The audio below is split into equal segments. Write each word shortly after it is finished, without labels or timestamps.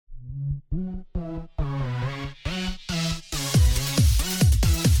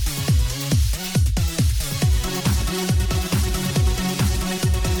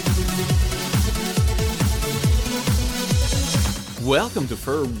welcome to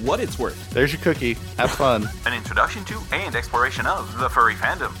Fur What It's Worth. There's your cookie. Have fun. An introduction to and exploration of the furry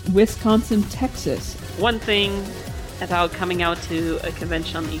fandom. Wisconsin, Texas. One thing about coming out to a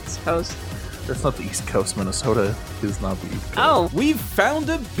convention on the East Coast. That's not the East Coast. Minnesota is not the East Coast. Oh. We've found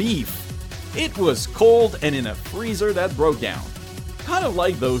a beef. It was cold and in a freezer that broke down. Kind of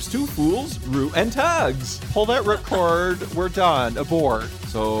like those two fools, Root and Tugs. Pull that ripcord. We're done. Abort.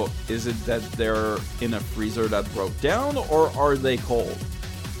 So, is it that they're in a freezer that broke down, or are they cold?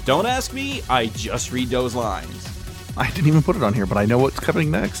 Don't ask me, I just read those lines. I didn't even put it on here, but I know what's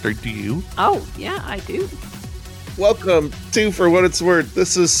coming next, or do you? Oh, yeah, I do. Welcome to For What It's Worth.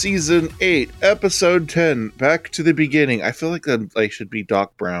 This is Season 8, Episode 10, Back to the Beginning. I feel like I should be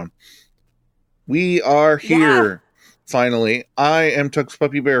Doc Brown. We are here, finally. I am Tux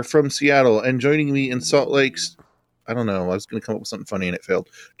Puppy Bear from Seattle, and joining me in Salt Lake... I don't know, I was going to come up with something funny and it failed.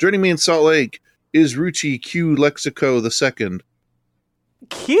 Joining me in Salt Lake is Ruchi Q Lexico II.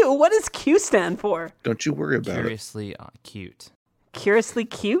 Q? What does Q stand for? Don't you worry about Curiously cute. Curiously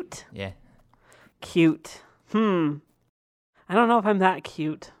cute? Yeah. Cute. I don't know if I'm that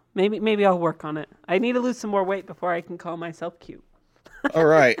cute. Maybe I'll work on it. I need to lose some more weight before I can call myself cute. it. All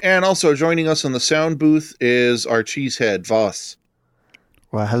right, and also joining us in the sound booth is our cheesehead, Voss.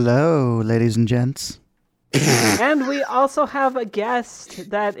 Well, hello, ladies and gents. And we also have a guest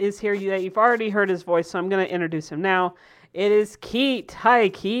that is here that you've already heard his voice, so I'm going to introduce him now. It is Keat. Hi,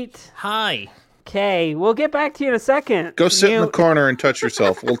 Keat. Hi. Okay, we'll get back to you in a second. Go sit in the corner and touch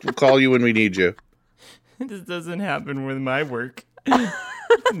yourself. We'll call you when we need you. This doesn't happen with my work.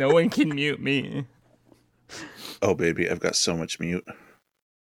 No one can mute me. Oh, baby, I've got so much mute.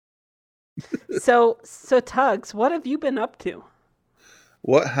 So Tugs, what have you been up to?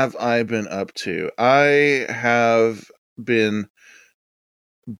 What have I been up to? I have been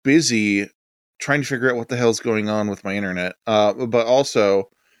busy trying to figure out what the hell's going on with my internet. But also,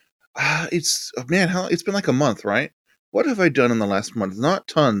 it's been like a month, right? What have I done in the last month? Not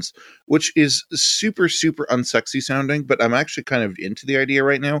tons, which is super, super unsexy sounding, but I'm actually kind of into the idea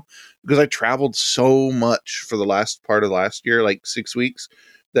right now because I traveled so much for the last part of last year, like 6 weeks,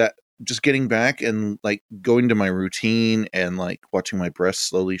 that just getting back and like going to my routine and like watching my breasts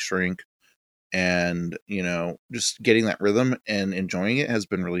slowly shrink and, you know, just getting that rhythm and enjoying it has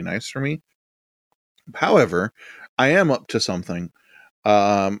been really nice for me. However, I am up to something,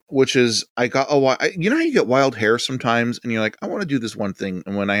 which is I got you know how you get wild hair sometimes and you're like, I want to do this one thing.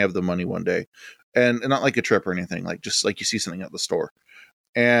 And when I have the money one day and not like a trip or anything, like just like you see something at the store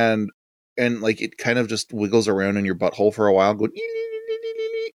and like it kind of just wiggles around in your butthole for a while going,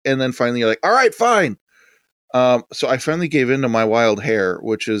 and then finally you're like, all right, fine. So I finally gave in to my wild hair,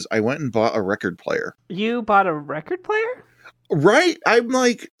 which is I went and bought a record player. You bought a record player? Right. I'm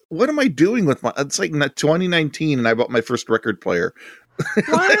like, what am I doing with it's like 2019 and I bought my first record player.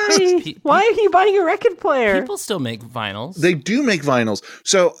 Why? Why are you buying a record player? People still make vinyls. They do make vinyls.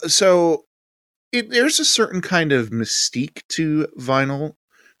 So there's a certain kind of mystique to vinyl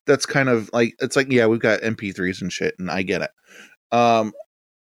that's kind of like, it's like, yeah, we've got MP3s and shit and I get it.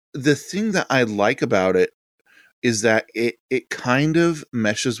 The thing that I like about it is that it kind of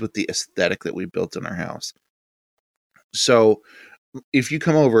meshes with the aesthetic that we built in our house. So if you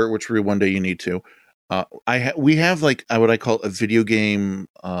come over, which one day you need to, we have like what I call a video game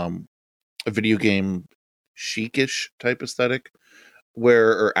chic-ish type aesthetic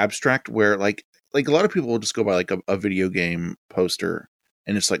or abstract, where like a lot of people will just go by like a video game poster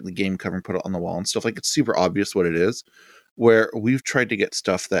and it's like the game cover and put it on the wall and stuff. Like it's super obvious what it is. Where we've tried to get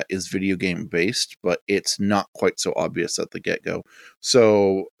stuff that is video game based, but it's not quite so obvious at the get-go.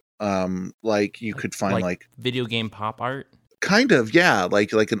 So, like you could find like video game pop art, kind of, yeah,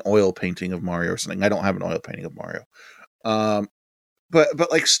 like an oil painting of Mario or something. I don't have an oil painting of Mario,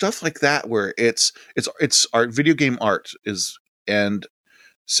 but like stuff like that where it's art, video game art is, and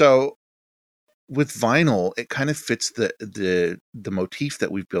so with vinyl, it kind of fits the motif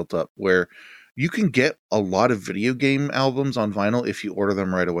that we've built up where. You can get a lot of video game albums on vinyl if you order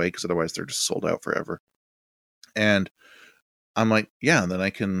them right away, because otherwise they're just sold out forever. And I'm like, yeah, then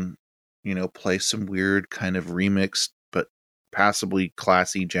I can, you know, play some weird kind of remixed, but passably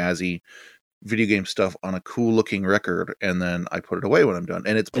classy, jazzy video game stuff on a cool looking record. And then I put it away when I'm done.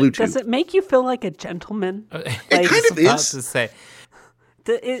 And it's Bluetooth. Does it make you feel like a gentleman? It kind of is. To say.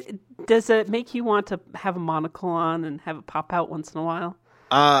 Does it make you want to have a monocle on and have it pop out once in a while?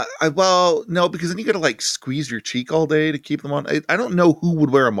 Well, no, because then you got to like squeeze your cheek all day to keep them on. I don't know who would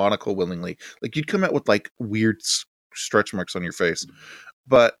wear a monocle willingly. Like you'd come out with like weird stretch marks on your face.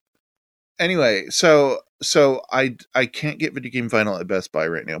 But anyway, so I can't get video game vinyl at Best Buy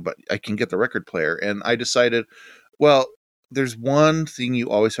right now, but I can get the record player. And I decided, well, there's one thing you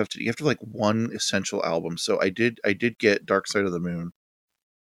always have to do. You have to like one essential album. So I did get Dark Side of the Moon.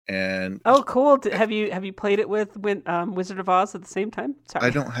 And oh, cool! Have you played it with Wizard of Oz at the same time? Sorry, I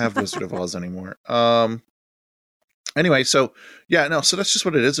don't have Wizard of Oz anymore. Anyway, so yeah, no, so that's just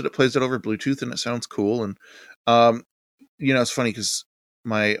what it is. That it plays it over Bluetooth and it sounds cool. And it's funny because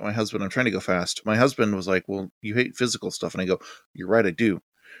my husband, I'm trying to go fast. My husband was like, "Well, you hate physical stuff," and I go, "You're right, I do."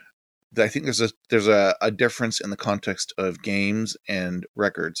 I think there's a difference in the context of games and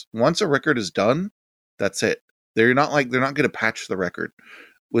records. Once a record is done, that's it. They're not going to patch the record.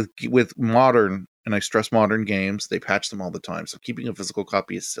 With modern, and I stress modern games, they patch them all the time. So keeping a physical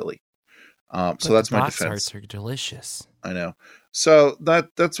copy is silly. So that's my defense. Arts are delicious. I know. So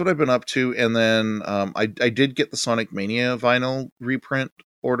that's what I've been up to. And then I did get the Sonic Mania vinyl reprint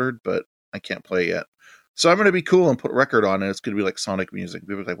ordered, but I can't play it yet. So I'm going to be cool and put a record on it. It's going to be like Sonic music.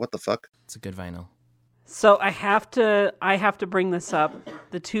 People are like, what the fuck? It's a good vinyl. So I have to bring this up.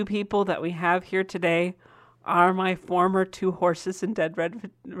 The two people that we have here today are my former two horses in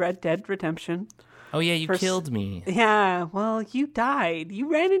Red Dead Redemption. Oh yeah, you killed me. Yeah, well, you died. You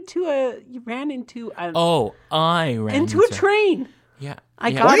ran into a train. Yeah.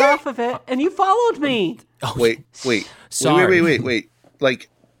 I got off of it and you followed me. Oh, wait. Sorry. Wait.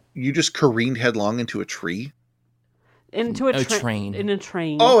 Like you just careened headlong into a tree? Into a train. In a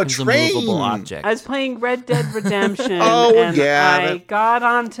train. Oh, a It's train. a movable object. I was playing Red Dead Redemption and I got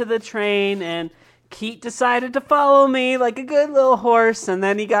onto the train and Keith decided to follow me like a good little horse, and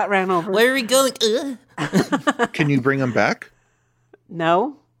then he got ran over. Where are we going? Can you bring him back?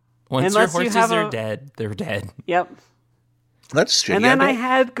 No. Once your horses are dead, they're dead. Yep. That's shitty. And then I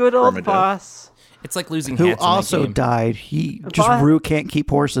had good old Voss. It's like losing who hats in also that game. died. He Rue can't keep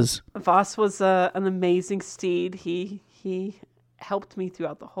horses. Voss was an amazing steed. He helped me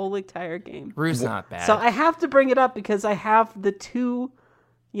throughout the whole entire game. Rue's not bad. So I have to bring it up because I have the two,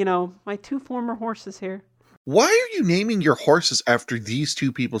 my two former horses here. Why are you naming your horses after these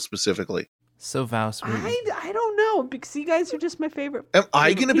two people specifically? So Voss, I don't know because you guys are just my favorite. Am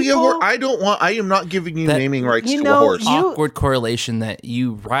I going to be a horse? I am not giving you naming rights to a horse. Awkward correlation that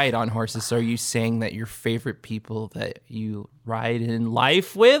you ride on horses. So are you saying that your favorite people that you ride in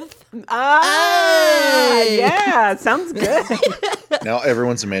life with? Yeah, sounds good. Now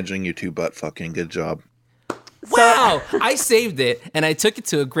everyone's imagining you two butt fucking. Good job. Wow, I saved it and I took it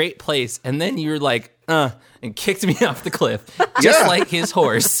to a great place, and then you were like, and kicked me off the cliff, just like his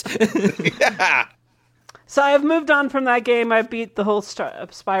horse. Yeah. So I've moved on from that game. I beat the whole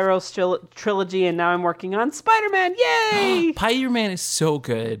Spyro trilogy, and now I'm working on Spider-Man. Yay! Spider-Man is so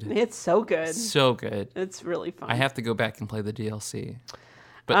good. It's so good. So good. It's really fun. I have to go back and play the DLC.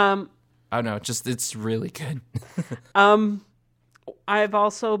 But oh no, it's really good. I've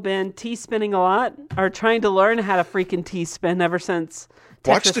also been T-spinning a lot, or trying to learn how to freaking T-spin ever since Tetris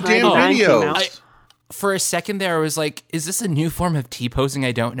Watch the damn 99 came videos. out. For a second there, I was like, is this a new form of T-posing?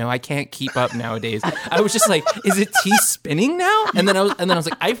 I don't know. I can't keep up nowadays. I was just like, is it T-spinning now? And then I was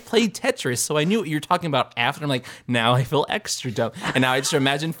like, I've played Tetris, so I knew what you were talking about after. I'm like, now I feel extra dumb. And now I just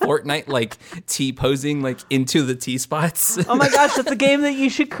imagine Fortnite like T-posing like into the T-spots. Oh my gosh, that's a game that you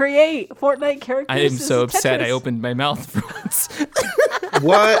should create. Fortnite characters. I am so upset Tetris. I opened my mouth for once.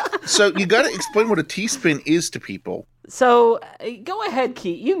 What? So you got to explain what a T-spin is to people. So go ahead,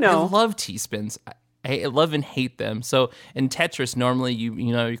 Keith. You know. I love T-spins. I love and hate them. So in Tetris, normally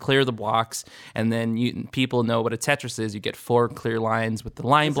you clear the blocks, and then people know what a Tetris is. You get 4 clear lines with the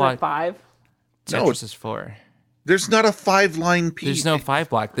line block. 5? Tetris is 4. There's not a 5-line piece. There's no 5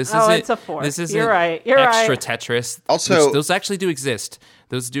 block. This Oh, isn't. it's a 4. This isn't You're right. extra Tetris. Also, those actually do exist.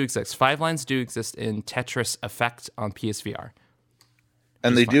 Those do exist. 5 lines do exist in Tetris Effect on PSVR.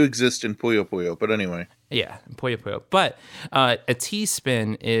 And they do exist in Puyo Puyo, but anyway. Yeah, Puyo Puyo. But a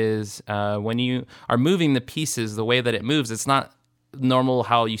T-spin is when you are moving the pieces, the way that it moves, it's not normal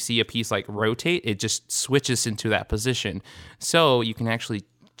how you see a piece like rotate. It just switches into that position. So you can actually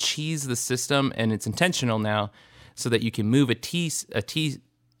cheese the system, and it's intentional now, so that you can move a T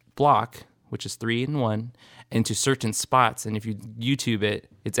block, which is 3 in 1, into certain spots. And if you YouTube it,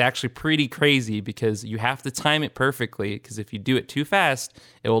 it's actually pretty crazy because you have to time it perfectly, because if you do it too fast,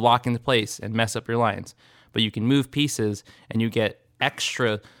 it will lock into place and mess up your lines. But you can move pieces and you get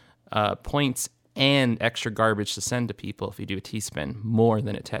extra points and extra garbage to send to people if you do a T-spin more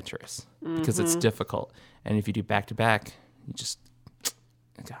than a Tetris, because it's difficult. And if you do back-to-back, you just...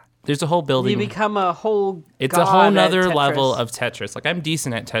 God. There's a whole building. You become a whole It's god a whole at nother Tetris. level of Tetris. Like, I'm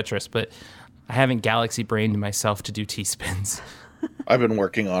decent at Tetris, but I haven't galaxy brained myself to do T-spins. I've been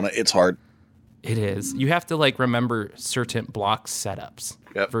working on it. It's hard. It is. You have to, remember certain block setups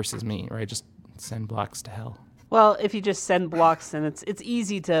versus me, right? Just send blocks to hell. Well, if you just send blocks, then it's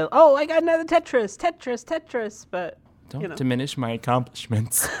easy to, oh, I got another Tetris, but, Don't diminish my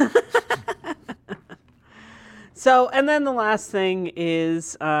accomplishments. So, and then the last thing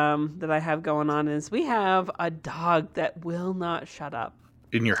is that I have going on is we have a dog that will not shut up.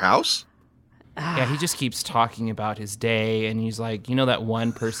 In your house? Yeah, he just keeps talking about his day, and he's like, that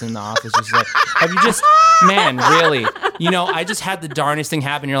one person in the office who's like, have you just, man, really? I just had the darnest thing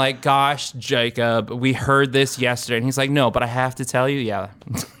happen. You're like, gosh, Jacob, we heard this yesterday. And he's like, no, but I have to tell you, yeah.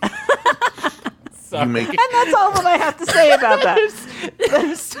 And that's all that I have to say about that.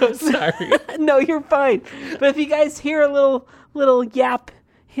 I'm so sorry. No, you're fine. But if you guys hear a little yap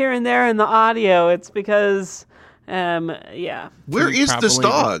here and there in the audio, it's because, yeah. Where is this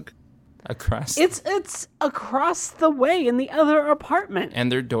dog? Across. It's across the way in the other apartment.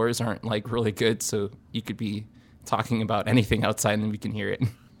 And their doors aren't really good, so you could be talking about anything outside and we can hear it.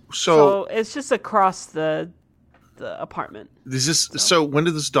 So it's just across the apartment. So when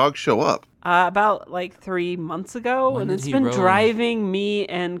did this dog show up? About 3 months ago, and it's been driving me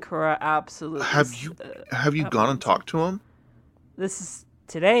and Kara absolutely. Have you gone and talked to him? This is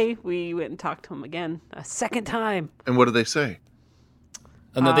today. We went and talked to him again a second time. And what did they say?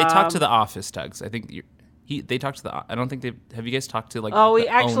 Oh, no, they talked to the office, Tugs. I think they talked to the. I don't think they. Have you guys talked to Oh, we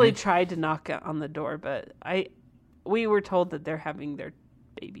actually tried to knock on the door, but we were told that they're having their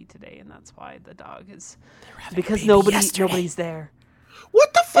baby today, and that's why the dog is because nobody's there.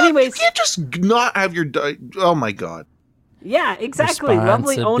 What the fuck? Anyways, you can't just not have your dog. Oh my god. Yeah, exactly.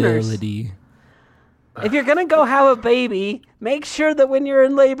 Lovely owners. If you're gonna go have a baby, make sure that when you're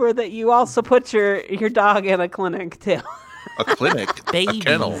in labor that you also put your dog in a clinic too. A clinic? A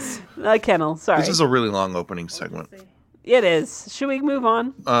kennel. A kennel, sorry. This is a really long opening segment. It is. Should we move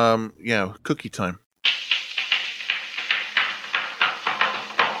on? Yeah, cookie time.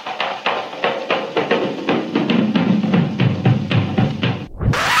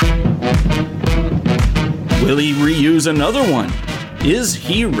 Will he reuse another one? Is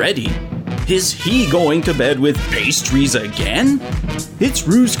he ready? Is he going to bed with pastries again? It's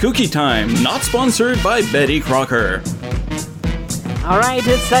Rue's Cookie Time, not sponsored by Betty Crocker. All right,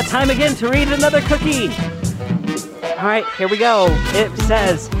 it's that time again to read another cookie. All right, here we go. It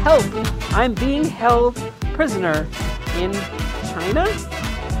says, help, I'm being held prisoner in China?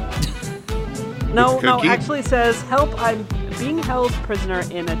 No, actually says, help, I'm being held prisoner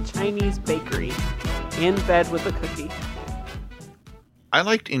in a Chinese bakery in bed with a cookie. I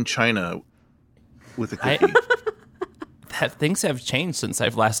liked in China with a cookie. Things have changed since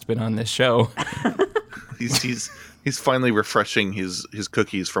I've last been on this show. He's finally refreshing his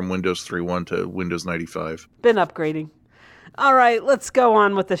cookies from Windows 3.1 to Windows 95. Been upgrading. All right, let's go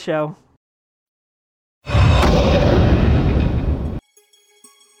on with the show.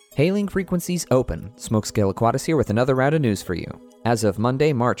 Hailing frequencies open. Smokescale Aquatis here with another round of news for you. As of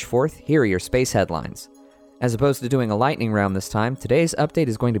Monday, March 4th, here are your space headlines. As opposed to doing a lightning round this time, today's update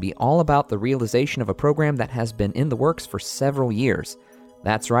is going to be all about the realization of a program that has been in the works for several years.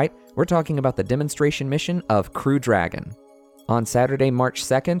 That's right, we're talking about the demonstration mission of Crew Dragon. On Saturday, March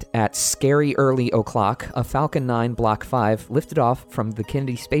 2nd, at scary early o'clock, a Falcon 9 Block 5 lifted off from the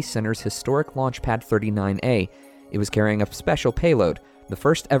Kennedy Space Center's historic Launch Pad 39A. It was carrying a special payload, the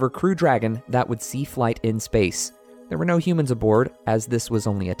first ever Crew Dragon that would see flight in space. There were no humans aboard, as this was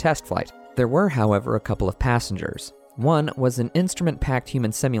only a test flight. There were, however, a couple of passengers. One was an instrument-packed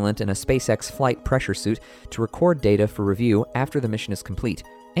human simulant in a SpaceX flight pressure suit to record data for review after the mission is complete,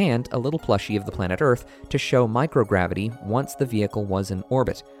 and a little plushie of the planet Earth to show microgravity once the vehicle was in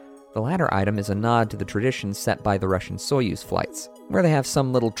orbit. The latter item is a nod to the tradition set by the Russian Soyuz flights, where they have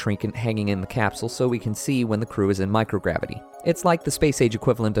some little trinket hanging in the capsule so we can see when the crew is in microgravity. It's like the space-age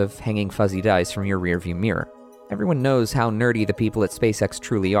equivalent of hanging fuzzy dice from your rearview mirror. Everyone knows how nerdy the people at SpaceX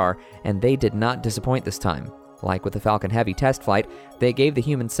truly are, and they did not disappoint this time. Like with the Falcon Heavy test flight, they gave the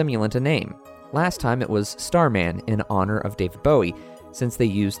human simulant a name. Last time it was Starman in honor of David Bowie, since they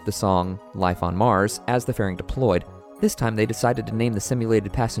used the song Life on Mars as the fairing deployed. This time they decided to name the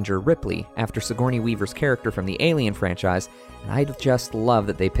simulated passenger Ripley after Sigourney Weaver's character from the Alien franchise, and I just love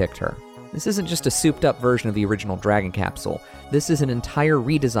that they picked her. This isn't just a souped-up version of the original Dragon capsule. This is an entire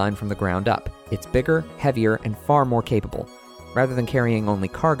redesign from the ground up. It's bigger, heavier, and far more capable. Rather than carrying only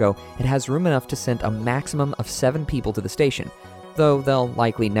cargo, it has room enough to send a maximum of 7 people to the station, though they'll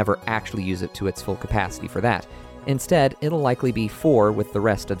likely never actually use it to its full capacity for that. Instead, it'll likely be 4 with the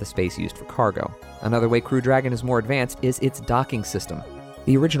rest of the space used for cargo. Another way Crew Dragon is more advanced is its docking system.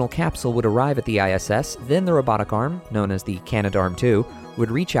 The original capsule would arrive at the ISS, then the robotic arm, known as the Canadarm2,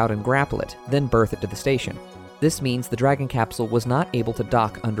 would reach out and grapple it, then berth it to the station. This means the Dragon capsule was not able to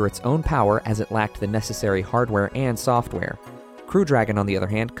dock under its own power as it lacked the necessary hardware and software. Crew Dragon, on the other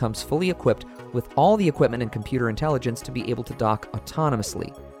hand, comes fully equipped with all the equipment and computer intelligence to be able to dock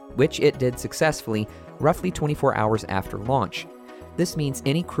autonomously, which it did successfully roughly 24 hours after launch. This means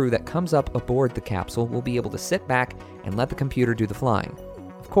any crew that comes up aboard the capsule will be able to sit back and let the computer do the flying.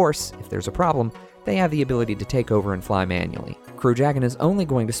 Of course, if there's a problem, they have the ability to take over and fly manually. Crew Dragon is only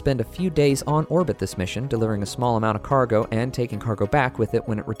going to spend a few days on orbit this mission, delivering a small amount of cargo and taking cargo back with it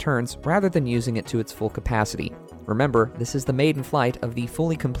when it returns, rather than using it to its full capacity. Remember, this is the maiden flight of the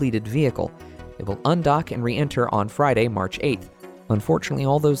fully completed vehicle. It will undock and re-enter on Friday, March 8th. Unfortunately,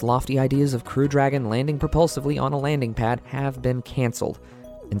 all those lofty ideas of Crew Dragon landing propulsively on a landing pad have been canceled.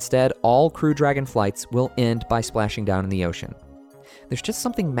 Instead, all Crew Dragon flights will end by splashing down in the ocean. There's just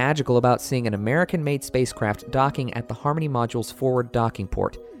something magical about seeing an American-made spacecraft docking at the Harmony module's forward docking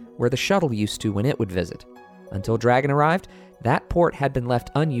port, where the shuttle used to when it would visit. Until Dragon arrived, that port had been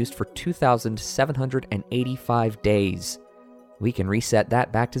left unused for 2,785 days. We can reset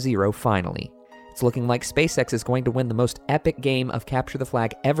that back to 0 finally. It's looking like SpaceX is going to win the most epic game of capture the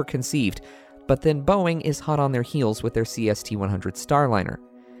flag ever conceived, but then Boeing is hot on their heels with their CST-100 Starliner.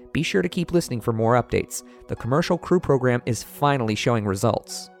 Be sure to keep listening for more updates. The commercial crew program is finally showing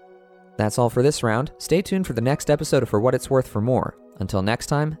results. That's all for this round. Stay tuned for the next episode of For What It's Worth for more. Until next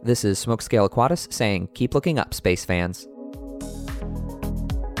time, this is Smokescale Aquatis saying, keep looking up, space fans.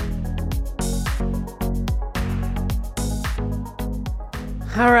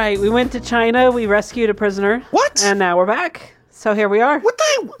 All right, we went to China, we rescued a prisoner. What? And now we're back. So here we are. What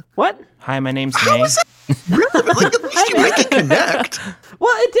the? What? Hi, my name's How May. is it? Really? Like, at least you make it connect.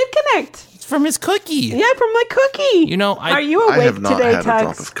 Well, it did connect. It's from his cookie. Yeah, from my cookie. You know, Are you awake I have not today, had a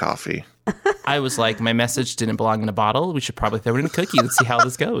drop Tux? of coffee. I was like, my message didn't belong in a bottle. We should probably throw it in a cookie. Let's see how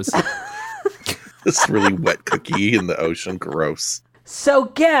this goes. This really wet cookie in the ocean. Gross. So,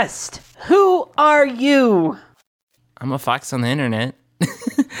 guest, who are you? I'm a fox on the internet.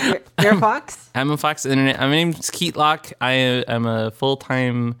 You're a fox? I'm a fox on the internet. My name's Keatlock. I am a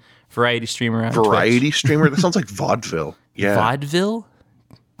full-time variety streamer on Variety Twitch. streamer? That sounds like vaudeville. Yeah. Vaudeville?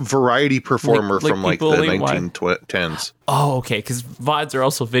 Variety performer Like from like the people only 1910s. Oh, okay, because VODs are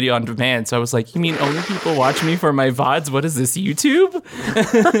also video on demand. So I was like, you mean only people watch me for my VODs? What is this, YouTube?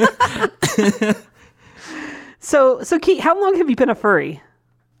 So Keith, how long have you been a furry?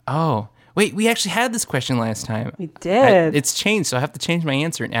 Oh, wait, we actually had this question last time. We did. It's changed, so I have to change my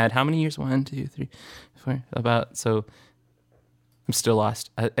answer and add how many years? 1, 2, 3, 4, about, so I'm still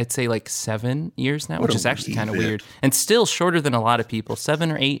lost. I'd say like 7 years now, which is actually kind of weird. And still shorter than a lot of people.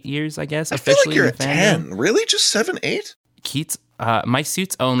 7 or 8 years, I guess, I feel officially like you're in at the fandom. 10. Really? Just 7, 8? Keats, my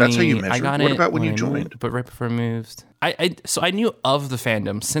suit's only. That's how you I measure? got What it about when you I joined? moved, but right before I moved, so I knew of the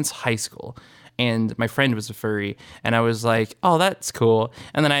fandom since high school, and my friend was a furry, and I was like, oh, that's cool.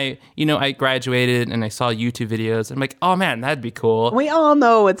 And then I graduated and I saw YouTube videos. And I'm like, oh man, that'd be cool. We all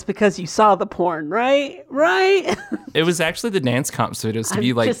know it's because you saw the porn, right? Right? It was actually the dance comps videos to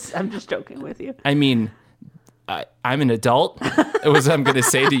be like. I'm just joking with you. I mean, I'm an adult. It was what I'm going to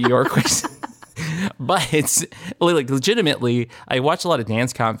say to your question. But it's like legitimately, I watch a lot of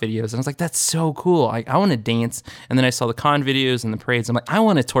dance comp videos and I was like, that's so cool. I want to dance. And then I saw the con videos and the parades. I'm like, I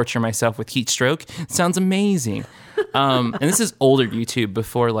want to torture myself with heat stroke. It sounds amazing. And this is older YouTube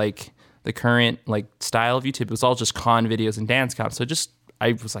before like the current like style of YouTube. It was all just con videos and dance comps. So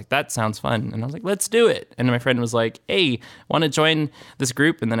I was like, that sounds fun. And I was like, let's do it. And my friend was like, hey, want to join this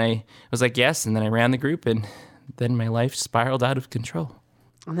group? And then I was like, yes. And then I ran the group and then my life spiraled out of control.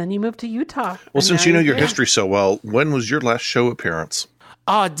 And then you moved to Utah. Well, since you know your history so well, when was your last show appearance?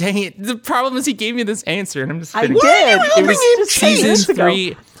 Oh, dang it. The problem is he gave me this answer, and I'm just kidding. It was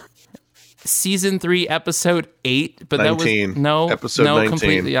just season 3, episode 8. But 19. That was, Episode no, 19.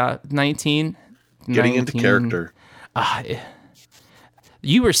 completely, yeah, 19. Getting into character.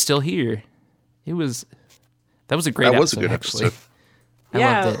 You were still here. That was a great episode, That was a good actually. episode. I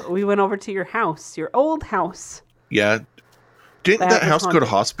loved it. We went over to your house, your old house. Yeah. Didn't that house go to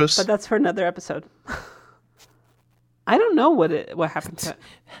hospice? But that's for another episode. I don't know what happened to it.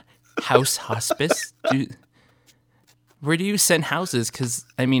 House hospice? Where do you send houses? Because,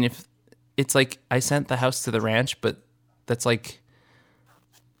 I mean, if it's like I sent the house to the ranch, but that's like,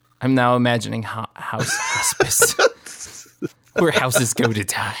 I'm now imagining house hospice. Where houses go to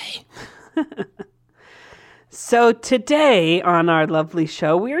die. So today on our lovely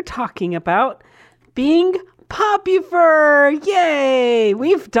show, we are talking about being Popular! Yay!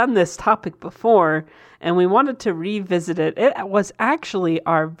 We've done this topic before, and we wanted to revisit it. It was actually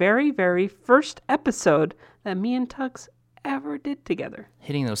our very, very first episode that me and Tux ever did together.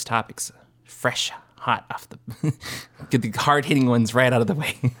 Hitting those topics fresh hot off the get the hard hitting ones right out of the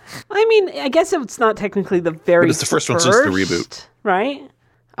way. I mean, I guess it's not technically the very But it's the first one since the reboot. Right?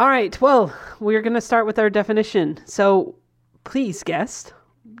 All right, well, we're going to start with our definition. So, please, guest,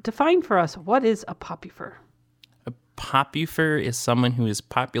 define for us, what is a popufur? A popufur is someone who is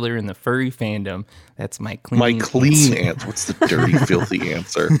popular in the furry fandom. That's my clean answer. What's the dirty, filthy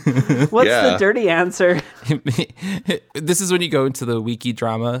answer? What's the dirty answer? This is when you go into the wiki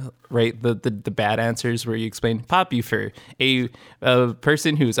drama, right? The bad answers where you explain popufur, a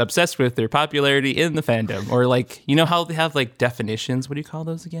person who's obsessed with their popularity in the fandom, or like, you know how they have like definitions. What do you call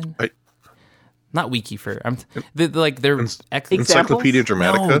those again? Not wikifur. They're Encyclopedia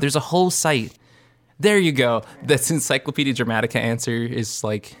Dramatica. No, there's a whole site. There you go. That's Encyclopedia Dramatica answer is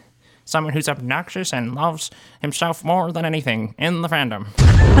like someone who's obnoxious and loves himself more than anything in the fandom.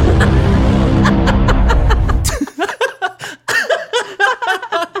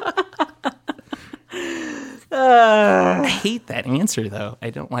 I hate that answer, though. I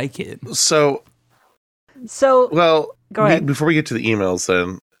don't like it. So well, go ahead. Before we get to the emails,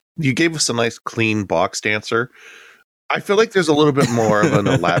 then, you gave us a nice, clean, boxed answer. I feel like there's a little bit more of an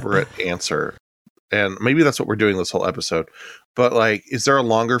elaborate answer. And maybe that's what we're doing this whole episode. But, like, is there a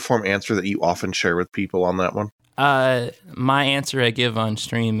longer form answer that you often share with people on that one? My answer I give on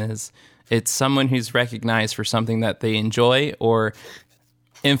stream is it's someone who's recognized for something that they enjoy or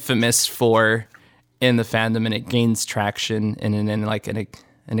infamous for in the fandom, and it gains traction in like an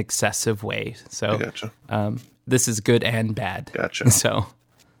excessive way. So gotcha. This is good and bad. Gotcha. So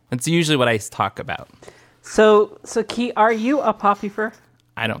that's usually what I talk about. So Key, are you a popufur?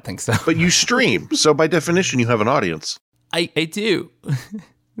 I don't think so. But you stream, so by definition, you have an audience. I do.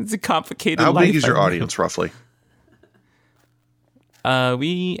 It's a complicated How life. big is your audience, roughly?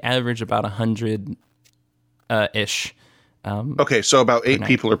 We average about 100 ish. Okay, so about 8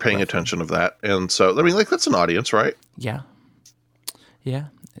 people are paying attention of that. And so, I mean, like, that's an audience, right? Yeah.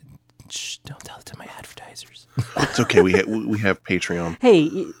 Shh, don't tell it to my advertisers. It's okay. We have Patreon.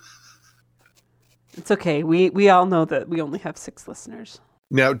 Hey, it's okay. We all know that we only have 6 listeners.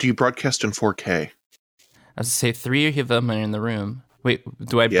 Now, do you broadcast in 4K? I was to say 3 of them are in the room. Wait,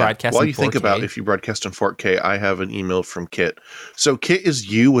 do I broadcast While in 4K? you think about if you broadcast in 4K, I have an email from Kit. So Kit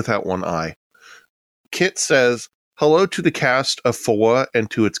is you without one eye. Kit says, hello to the cast of FOA and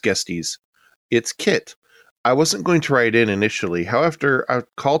to its guesties. It's Kit. I wasn't going to write in initially. However, a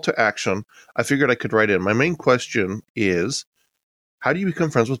call to action, I figured I could write in. My main question is, how do you become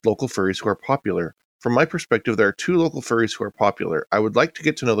friends with local furries who are popular? From my perspective, there are 2 local furries who are popular. I would like to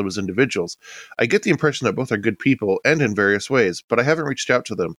get to know them as individuals. I get the impression that both are good people and in various ways, but I haven't reached out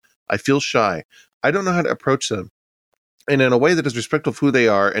to them. I feel shy. I don't know how to approach them, and in a way that is respectful of who they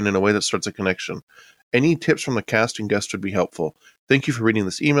are and in a way that starts a connection. Any tips from the cast and guest would be helpful. Thank you for reading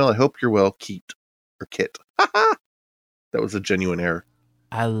this email. I hope you're well, Keat. Or Kit. That was a genuine error.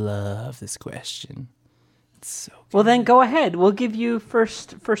 I love this question. It's so good. Well, then go ahead. We'll give you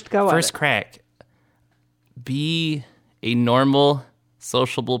first go at it. First crack. Be a normal,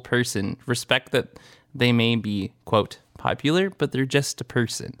 sociable person. Respect that they may be, quote, popular, but they're just a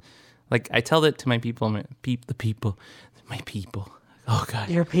person. Like, I tell that to my people, my people. Oh, God.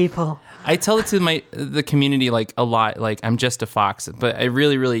 Your people. I tell it to the community, like, a lot, like, I'm just a fox, but I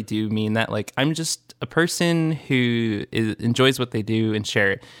really, really do mean that. Like, I'm just a person who enjoys what they do and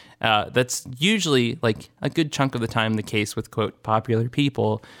share it. That's usually, like, a good chunk of the time the case with, quote, popular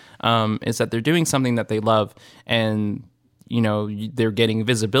people, is that they're doing something that they love and, you know, they're getting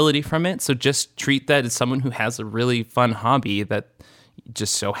visibility from it. So just treat that as someone who has a really fun hobby that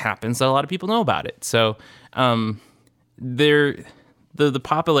just so happens that a lot of people know about it. So the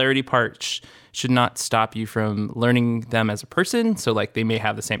popularity part should not stop you from learning them as a person. So, like, they may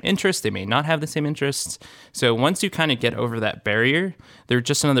have the same interests, they may not have the same interests. So once you kind of get over that barrier, they're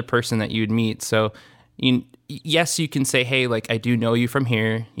just another person that you'd meet. So yes, you can say, hey, like, I do know you from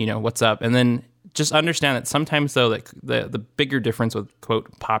here, you know, what's up? And then just understand that sometimes, though, like, the bigger difference with,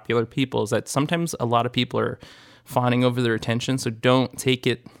 quote, popular people is that sometimes a lot of people are fawning over their attention. So don't take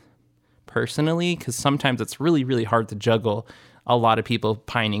it personally, because sometimes it's really, really hard to juggle a lot of people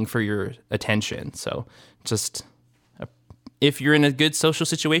pining for your attention. So just if you're in a good social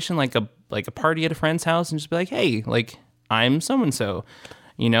situation, like a party at a friend's house, and just be like, hey, like, I'm so-and-so,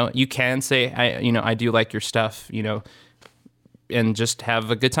 you know, you can say, I do like your stuff, you know, and just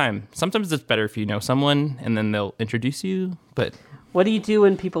have a good time. Sometimes it's better if you know someone and then they'll introduce you. But what do you do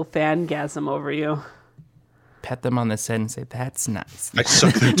when people fangasm over you? Pet them on the head and say, that's nice. I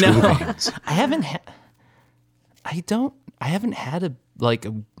suck their No, veins. I haven't had a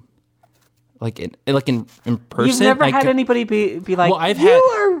like in person. You've never had anybody be like, well,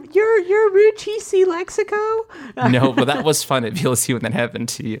 you're Ruchi C. Lexico? No, but that was fun at VLC when that happened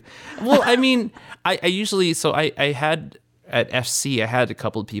to you. Well, I mean, I usually, so I had at FC, I had a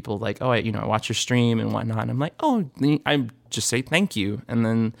couple of people like, oh, I watch your stream and whatnot. And I'm like, oh, I just say thank you. And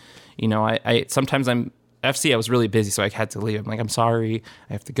then, I sometimes FC, I was really busy, so I had to leave. I'm like, I'm sorry,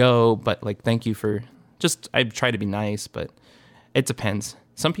 I have to go, but like, thank you for I try to be nice, but it depends.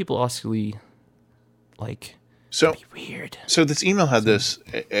 Some people actually like, so be weird. So this email had this,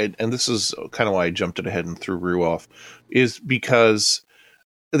 and this is kind of why I jumped it ahead and threw Rue off, is because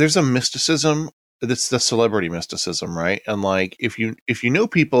there's a mysticism. That's the celebrity mysticism, right? And like, if you know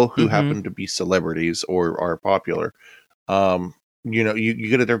people who happen to be celebrities or are popular, you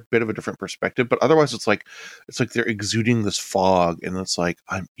get a bit of a different perspective. But otherwise, it's like they're exuding this fog, and it's like,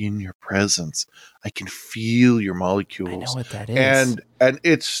 I'm in your presence. I can feel your molecules. I know what that is, and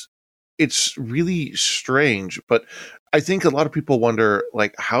it's really strange. But I think a lot of people wonder,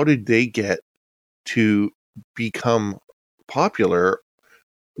 like, how did they get to become popular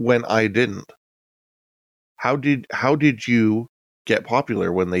when I didn't? How did you get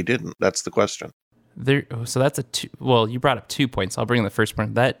popular when they didn't? That's the question. So that's you brought up 2 points. I'll bring the first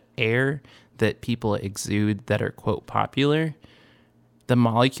point. That air that people exude that are, quote, popular, the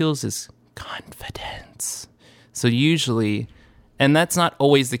molecules is confidence. So usually, and that's not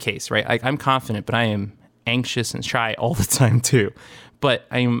always the case, right? Like, I'm confident, but I am anxious and shy all the time too. But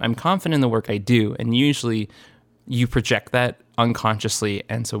I'm confident in the work I do, and usually you project that unconsciously.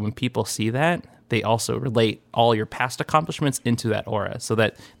 And so when people see that, they also relate all your past accomplishments into that aura. So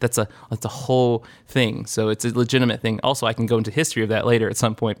that's a whole thing. So it's a legitimate thing. Also, I can go into history of that later at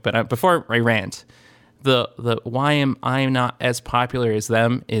some point. But before I rant, the why am I not as popular as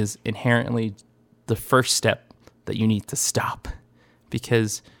them is inherently the first step that you need to stop.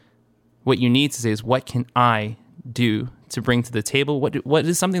 Because what you need to say is, what can I do to bring to the table? What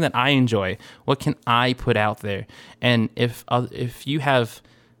is something that I enjoy? What can I put out there? And if you have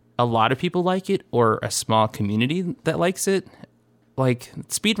a lot of people like it, or a small community that likes it, like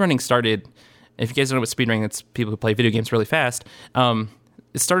speedrunning started. If you guys don't know what speedrunning, it's people who play video games really fast.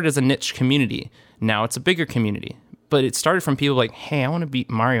 It started as a niche community. Now it's a bigger community, but it started from people like, hey, I want to beat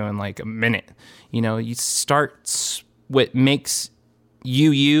Mario in like a minute. You start what makes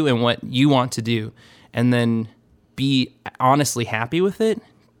you and what you want to do, and then be honestly happy with it.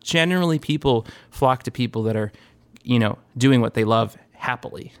 Generally, people flock to people that are, doing what they love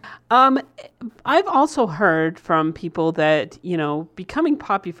happily. I've also heard from people that, becoming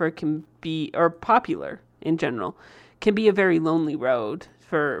popular popular in general can be a very lonely road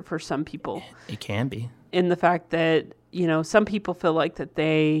for some people. It can be. In the fact that, some people feel like that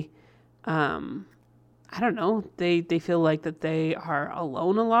they, I don't know, they feel like that they are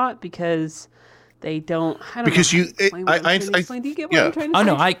alone a lot because they don't. I do you get what I'm trying to say? Oh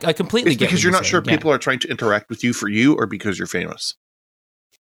no, I completely get. Because you're not sure people are trying to interact with you for you, or because you're famous.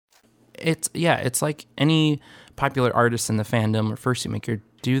 It's like any popular artist in the fandom or fursuit maker.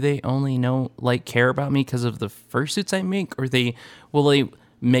 Do they only care about me because of the fursuits I make, or will they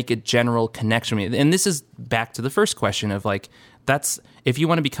make a general connection with me? And this is back to the first question of like, that's if you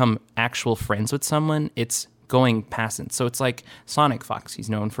want to become actual friends with someone, it's going past it. So it's like Sonic Fox. He's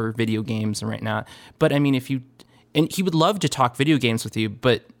known for video games and right now. But I mean, and he would love to talk video games with you,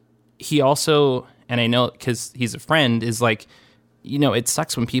 but he also, and I know because he's a friend, is like, it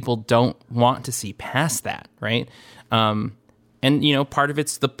sucks when people don't want to see past that, right? And, part of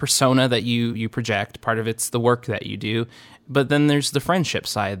it's the persona that you project, part of it's the work that you do, but then there's the friendship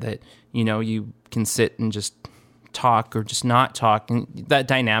side that, you can sit and just talk or just not talk, and that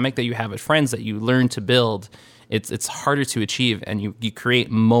dynamic that you have with friends that you learn to build, it's harder to achieve, and you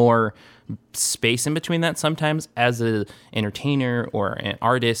create more space in between that sometimes as an entertainer or an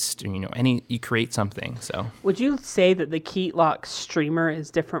artist, or, you create something. So would you say that the Keatlock streamer is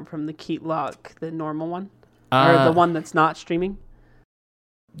different from the Keatlock, the normal one, or the one that's not streaming?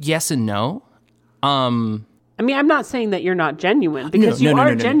 Yes and no. I mean, I'm not saying that you're not genuine, because you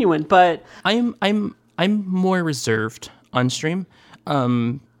are genuine, but I'm more reserved on stream.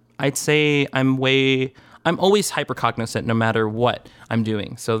 I'd say I'm always hypercognizant no matter what I'm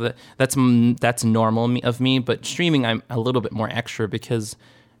doing. So that's normal of me. But streaming, I'm a little bit more extra because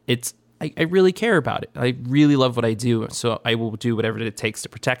I really care about it. I really love what I do, so I will do whatever it takes to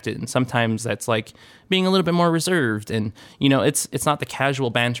protect it. And sometimes that's like being a little bit more reserved. And it's not the casual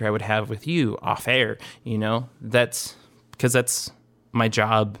banter I would have with you off air. That's because that's my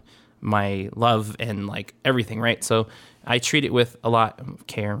job, my love, and like everything, right? So I treat it with a lot of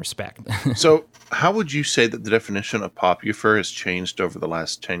care and respect. So, how would you say that the definition of Popufur has changed over the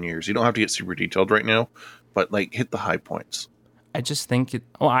last 10 years? You don't have to get super detailed right now, but like hit the high points. I just think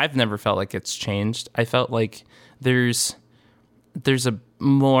I've never felt like it's changed. I felt like there's less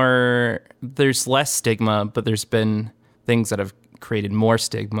stigma, but there's been things that have created more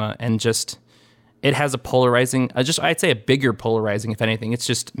stigma, and just it has a polarizing, I'd say a bigger polarizing, if anything. It's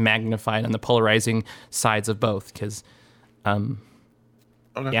just magnified on the polarizing sides of both, because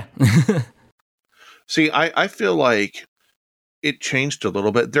yeah. See, I feel like it changed a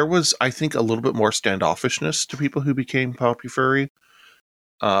little bit. There was, I think, a little bit more standoffishness to people who became Popufurry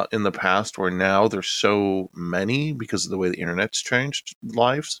in the past, where now there's so many because of the way the internet's changed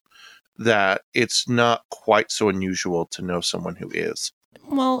lives that it's not quite so unusual to know someone who is.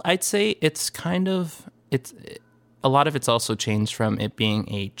 Well, I'd say it's a lot of it's also changed from it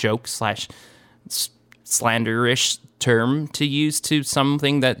being a joke / slanderish term to use to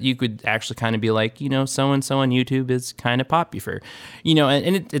something that you could actually kind of be like, so-and-so on YouTube is kind of Popufur.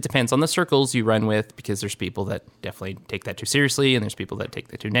 And it depends on the circles you run with, because there's people that definitely take that too seriously and there's people that take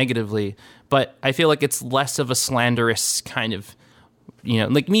that too negatively. But I feel like it's less of a slanderous kind of,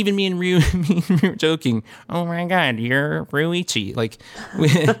 like even me and Ryu were joking, oh my God, you're Ryuichi. Like,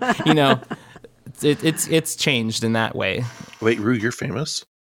 it's changed in that way. Wait, Ryu, you're famous?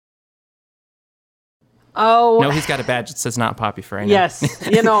 Oh. No, he's got a badge that says not Popufur. I know. Yes.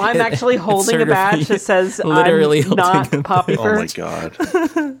 I'm actually holding a badge that says literally I'm not Popufur. Oh my God.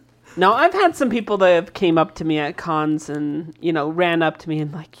 No, I've had some people that have came up to me at cons and, ran up to me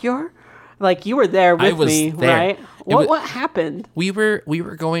and you were there with me, there. Right? What happened? We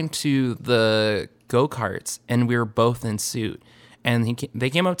were going to the go-karts and we were both in suit. And they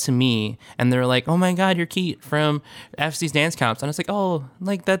came up to me and they were like, oh my God, you're Keith from FC's Dance Comps. And I was like, oh,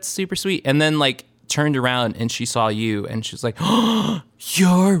 that's super sweet. And then turned around and she saw you and she was like, oh,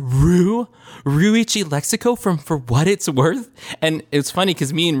 you're Ryuichi Lexico from For What It's Worth. And it was funny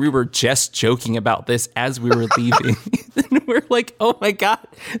because me and Rue were just joking about this as we were leaving. And we're like, oh my God.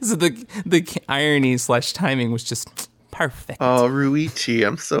 So the irony / timing was just perfect. Oh, Ryuichi,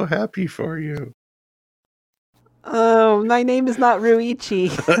 I'm so happy for you. Oh, my name is not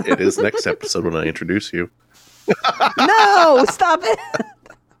Ryuichi. It is next episode when I introduce you. No, stop it.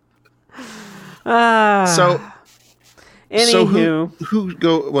 Anywho, who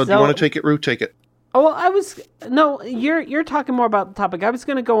go? Well, do you want to take it, Rue? Take it. Oh, well, you're talking more about the topic. I was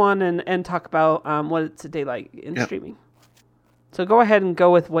going to go on and talk about what it's a day like in streaming. So go ahead and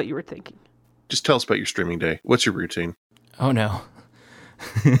go with what you were thinking. Just tell us about your streaming day. What's your routine? Oh no.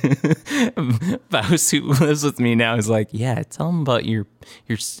 Baus, who lives with me now, is like, yeah, tell him about your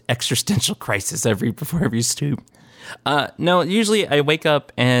existential crisis before every stream. No, usually I wake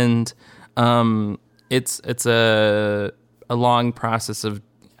up and it's a long process of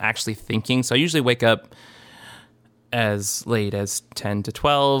actually thinking. So I usually wake up as late as 10 to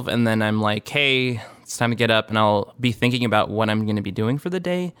 12, and then I'm like, hey, it's time to get up, and I'll be thinking about what I'm going to be doing for the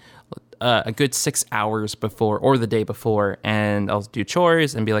day. A good 6 hours before or the day before, and I'll do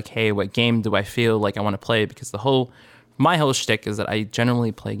chores and be like, hey, what game do I feel like I want to play? Because my whole shtick is that I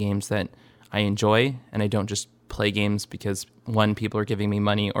generally play games that I enjoy, and I don't just play games because one, people are giving me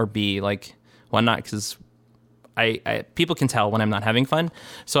money, or B, not because I people can tell when I'm not having fun.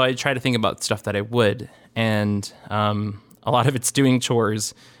 So I try to think about stuff that I would, and a lot of it's doing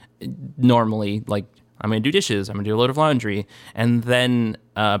chores normally, I'm going to do dishes, I'm going to do a load of laundry, and then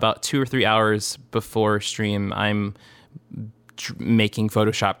about 2 or 3 hours before stream, I'm making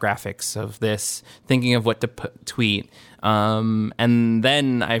Photoshop graphics of this, thinking of what to tweet, and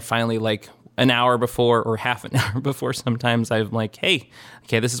then I finally, an hour before or half an hour before, sometimes I'm like, hey,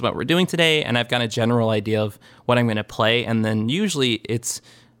 okay, this is what we're doing today, and I've got a general idea of what I'm going to play, and then usually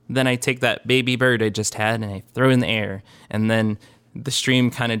then I take that baby bird I just had and I throw it in the air, and then the stream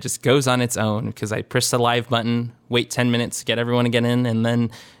kind of just goes on its own because I press the live button, wait 10 minutes to get everyone to get in, and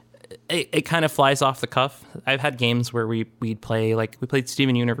then it kind of flies off the cuff. I've had games where we'd play, we played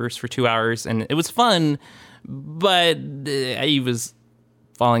Steven Universe for 2 hours, and it was fun, but I was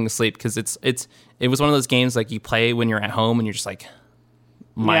falling asleep because it was one of those games you play when you're at home and you're just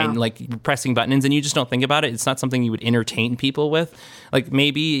pressing buttons and you just don't think about it. It's not something you would entertain people with.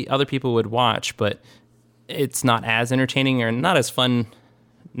 Maybe other people would watch, but it's not as entertaining or not as fun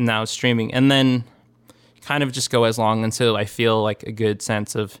now streaming. And then kind of just go as long until I feel a good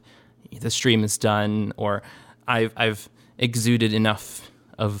sense of the stream is done, or I've exuded enough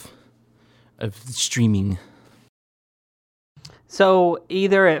of streaming. So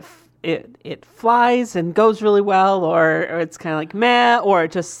either it flies and goes really well, or it's kind of meh, or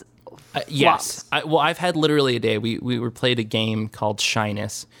it just Yes. I've had literally a day. We were played a game called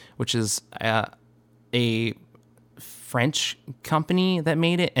Shyness, which is a French company that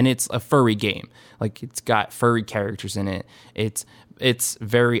made it, and it's a furry game. Like, it's got furry characters in it. It's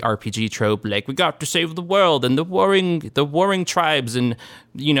very RPG trope, like we got to save the world and the warring tribes, and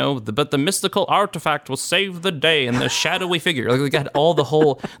but the mystical artifact will save the day, and the shadowy figure. Like, we got all the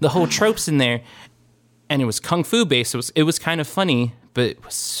whole tropes in there, and it was kung fu based. It was kind of funny, but it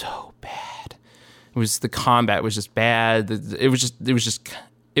was so bad. The combat was just bad. It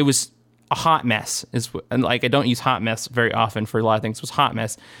was a hot mess. And like, I don't use hot mess very often for a lot of things. It was hot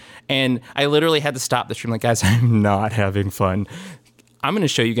mess. And I literally had to stop the stream, like, guys, I'm not having fun. I'm going to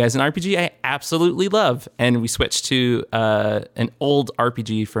show you guys an RPG I absolutely love. And we switched to an old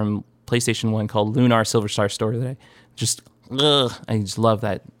RPG from PlayStation 1 called Lunar Silver Star Story that I just love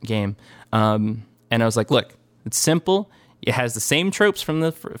that game. And I was like, look, it's simple. It has the same tropes from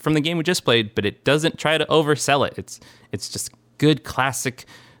the game we just played, but it doesn't try to oversell it. It's just good classic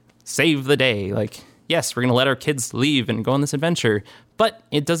save the day. Like, yes, we're going to let our kids leave and go on this adventure, but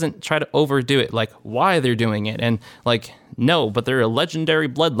it doesn't try to overdo it, like why they're doing it. And like, no, but they're a legendary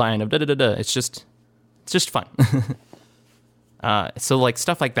bloodline of da-da-da-da. It's just fun. So like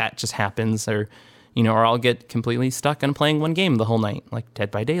stuff like that just happens, or I'll get completely stuck on playing one game the whole night, like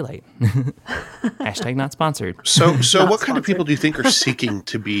Dead by Daylight. Hashtag not sponsored. So what kind of people do you think are seeking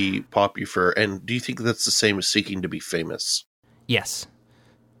to be popular, and do you think that's the same as seeking to be famous? Yes.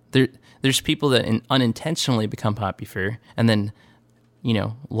 There's people that unintentionally become popular and then,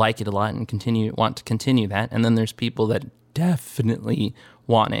 like it a lot and want to continue that. And then there's people that definitely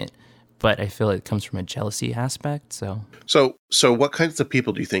want it, but I feel it comes from a jealousy aspect. So what kinds of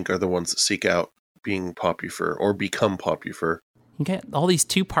people do you think are the ones that seek out being popular or become popular? You get all these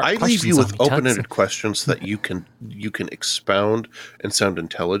two-part I questions. leave you with on me, open-ended questions so that you can expound and sound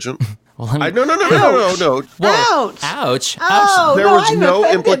intelligent. Well, No. Well, ouch. Oh, there no, was I'm no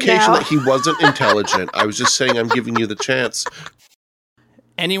offended implication now. that he wasn't intelligent. I was just saying I'm giving you the chance.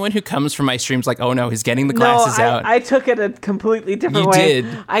 Anyone who comes from my streams like, oh no, he's getting the glasses out. I took it a completely different way. You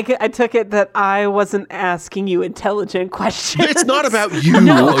did. I took it that I wasn't asking you intelligent questions. It's not about you.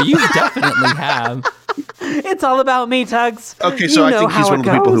 No, you definitely have. It's all about me, Tugs. Okay, so I think he's one of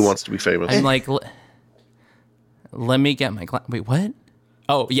the people who wants to be famous. I'm like, let me get my Wait, what?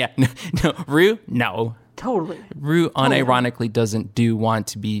 Oh, yeah. No. Rue? No. Totally. Rue unironically doesn't want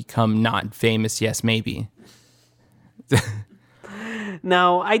to become not famous. Yes, maybe.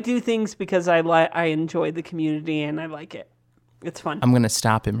 No, I do things because I enjoy the community and I like it. It's fun. I'm going to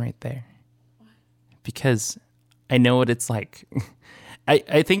stop him right there. Because I know what it's like.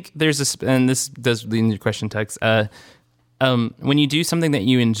 I think there's and this does lead into your question, Tux. When you do something that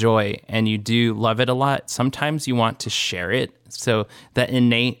you enjoy and you do love it a lot, sometimes you want to share it. So that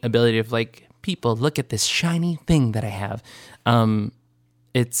innate ability of like, people, look at this shiny thing that I have.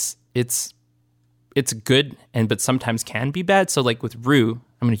 It's good, but sometimes can be bad. So like with Rue,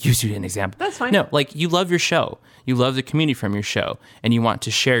 I'm going to use you as an example. That's fine. No, like you love your show. You love the community from your show, and you want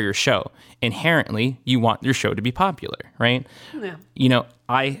to share your show. Inherently, you want your show to be popular, right? Yeah.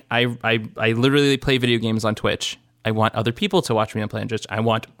 I literally play video games on Twitch. I want other people to watch me play on Twitch. I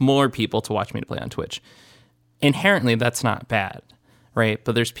want more people to watch me play on Twitch. Inherently, that's not bad, right?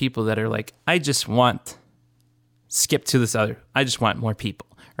 But there's people that are like, I just want skip to this other. I just want more people,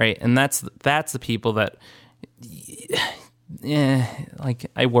 right? And that's the people that, like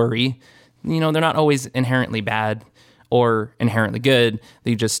I worry. They're not always inherently bad or inherently good.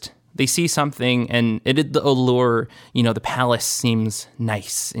 They see something and the allure, the palace seems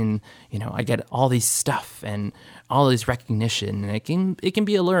nice and, I get all these stuff and all this recognition, and it can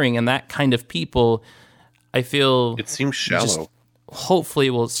be alluring, and that kind of people, I feel it seems shallow. Hopefully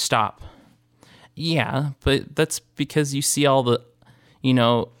will stop. Yeah, but that's because you see all the,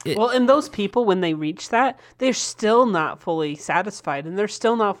 well, and those people, when they reach that, they're still not fully satisfied and they're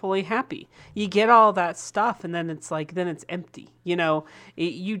still not fully happy. You get all that stuff and then it's empty.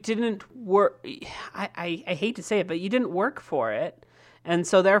 You didn't work. I hate to say it, but you didn't work for it. And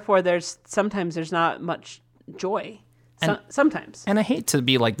so therefore there's not much joy. Sometimes. And I hate to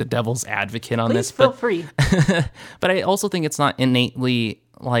be like the devil's advocate on Please this. Feel free. But I also think it's not innately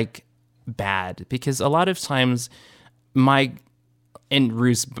like bad, because a lot of times and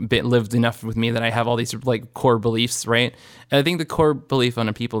Rue's lived enough with me that I have all these like core beliefs, right? And I think the core belief on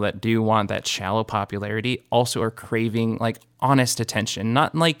the people that do want that shallow popularity also are craving like honest attention.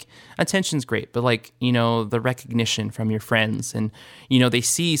 Not like attention's great, but like, the recognition from your friends. And, they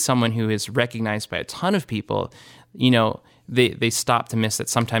see someone who is recognized by a ton of people, they stop to miss that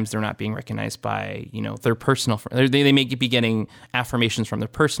sometimes they're not being recognized by, their personal friends. They may be getting affirmations from their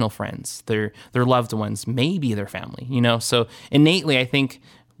personal friends, their loved ones, maybe their family, So innately, I think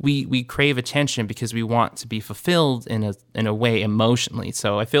we crave attention because we want to be fulfilled in a way emotionally.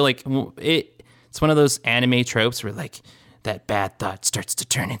 So I feel like it's one of those anime tropes where like that bad thought starts to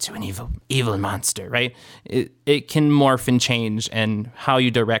turn into an evil monster, right? It can morph and change, and how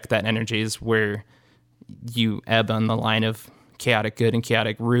you direct that energy is where you ebb on the line of chaotic good and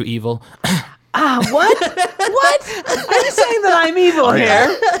chaotic root evil. What? What? Are you saying that I'm evil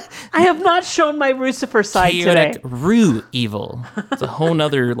here? I have not shown my Lucifer side chaotic today. Root evil. It's a whole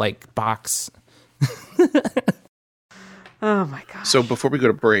nother like box. Oh my god. So before we go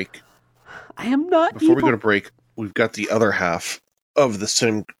to break, I am not Before we evil. go to break, we've got the other half of the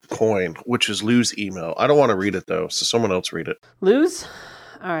same coin, which is Lou's email. I don't want to read it, though, so someone else read it. Lose?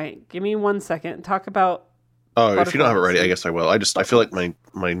 All right, give me 1 second. Talk about... Oh, if you don't have it ready, I guess I will. I feel like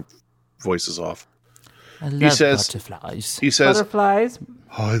my voice is off. I love butterflies. He says, Butterflies?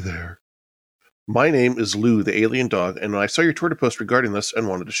 Hi there. My name is Lou, the alien dog, and I saw your Twitter post regarding this and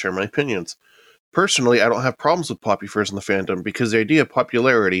wanted to share my opinions. Personally, I don't have problems with poppy furs in the fandom because the idea of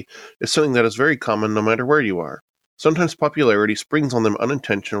popularity is something that is very common no matter where you are. Sometimes popularity springs on them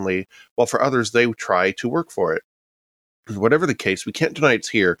unintentionally, while for others they try to work for it. Whatever the case, we can't deny it's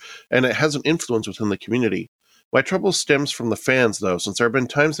here, and it has an influence within the community. My trouble stems from the fans, though, since there have been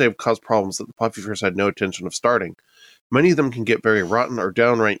times they have caused problems that the poppy furs had no intention of starting. Many of them can get very rotten or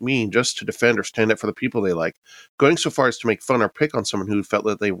downright mean just to defend or stand up for the people they like, going so far as to make fun or pick on someone who felt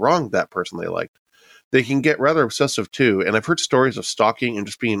that they wronged that person they liked. They can get rather obsessive too, and I've heard stories of stalking and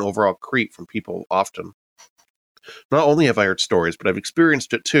just being an overall creep from people often. Not only have I heard stories, but I've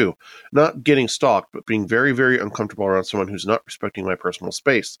experienced it too. Not getting stalked, but being very, very uncomfortable around someone who's not respecting my personal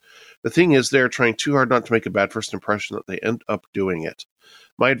space. The thing is, they're trying too hard not to make a bad first impression that they end up doing it.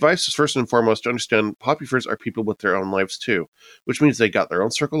 My advice is first and foremost to understand poppy furs are people with their own lives too, which means they got their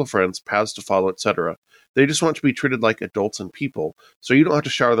own circle of friends, paths to follow, etc. They just want to be treated like adults and people, so you don't have to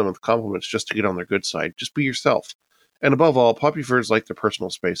shower them with compliments just to get on their good side. Just be yourself. And above all, poppy furs like their personal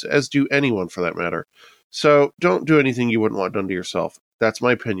space, as do anyone for that matter. So don't do anything you wouldn't want done to yourself. That's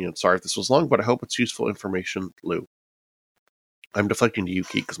my opinion. Sorry if this was long, but I hope it's useful information, Lou. I'm deflecting to you,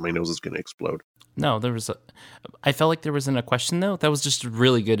 Keith, because my nose is going to explode. No, I felt like there wasn't a question though. That was just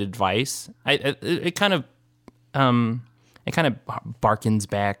really good advice. It kind of barkens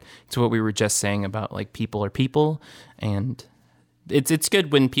back to what we were just saying about like people are people, and it's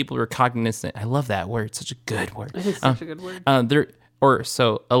good when people are cognizant. I love that word; such a good word. It is such a good word.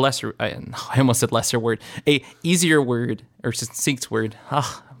 A lesser. I almost said lesser word. A easier word or succinct word.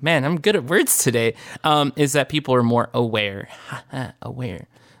 Oh man, I'm good at words today. Is that people are more aware,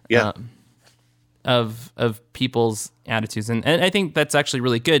 Yeah. Of people's attitudes. And I think that's actually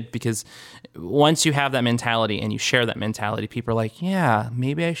really good because once you have that mentality and you share that mentality, people are like, yeah,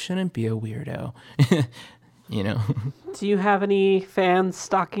 maybe I shouldn't be a weirdo. Do you have any fans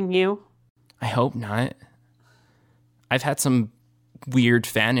stalking you? I hope not. I've had some weird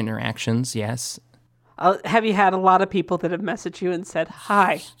fan interactions, yes. Have you had a lot of people that have messaged you and said,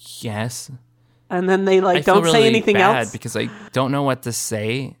 hi? Yes. And then they I don't feel say really anything bad else? because I don't know what to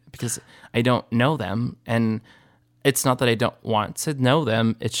say because I don't know them. And it's not that I don't want to know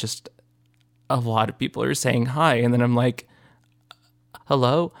them. It's just a lot of people are saying hi. And then I'm like,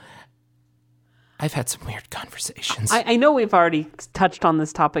 hello? I've had some weird conversations. I know we've already touched on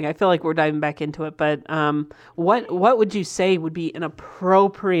this topic. I feel like we're diving back into it. But what would you say would be an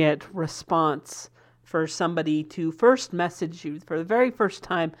appropriate response for somebody to first message you for the very first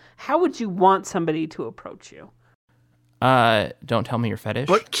time? How would you want somebody to approach you? Don't tell me your fetish.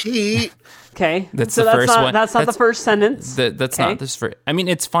 But Key. Okay, that's so the first one. That's not the first sentence. That's okay. not this first. I mean,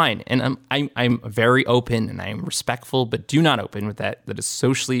 it's fine, and I'm very open and I'm respectful, but do not open with that. That is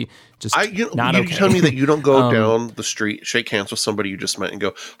socially just not okay. You tell me that you don't go down the street, shake hands with somebody you just met, and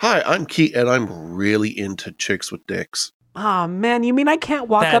go, "Hi, I'm Key, and I'm really into chicks with dicks." Oh, man, you mean I can't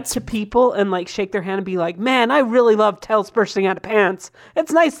walk up to people and like shake their hand and be like, man, I really love tails bursting out of pants.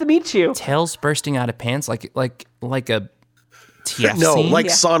 It's nice to meet you. Tails bursting out of pants? Like a TF No, scene? like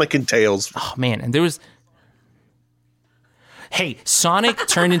Sonic and Tails. Oh, man. And there was... Hey, Sonic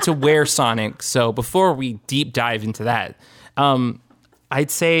turned into Were Sonic. So before we deep dive into that,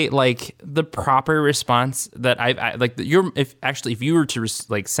 I'd say like the proper response that if you were to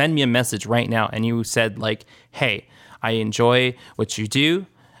like send me a message right now and you said like, hey, I enjoy what you do.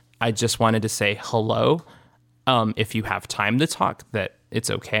 I just wanted to say hello. If you have time to talk, that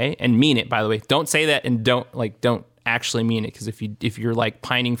it's okay, and mean it. By the way, don't say that and don't actually mean it. Because if you're like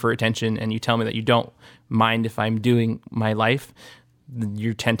pining for attention and you tell me that you don't mind if I'm doing my life,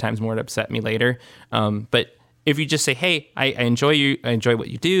 you're 10 times more to upset me later. But if you just say, hey, I enjoy you, I enjoy what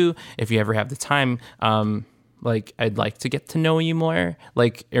you do. If you ever have the time, like I'd like to get to know you more,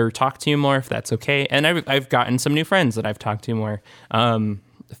 like, or talk to you more, if that's okay. And I've gotten some new friends that I've talked to more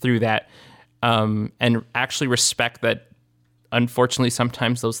through that, and actually respect that. Unfortunately,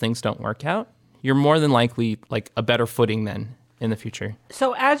 sometimes those things don't work out. You're more than likely like a better footing then in the future.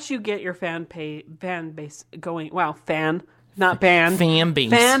 So as you get your fan base going, not band. Fan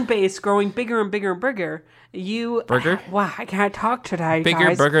base. Fan base growing bigger and bigger and bigger. Burger? Wow, I can't talk today, Bigger,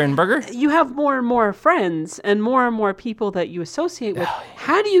 guys. burger, and burger? You have more and more friends and more people that you associate with.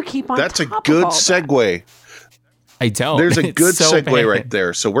 How do you keep on That's a top good of all that? segue. I don't. There's a It's good so segue bad. right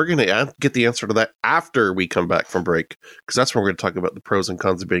there. So we're going to get the answer to that after we come back from break, because that's where we're going to talk about the pros and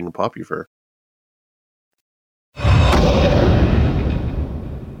cons of being a Popufur.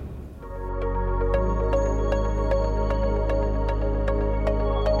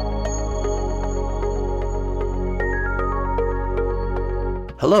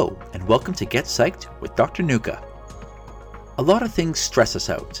 Hello, and welcome to Get Psyched with Dr. Nuka. A lot of things stress us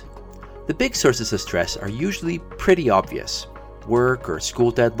out. The big sources of stress are usually pretty obvious. Work or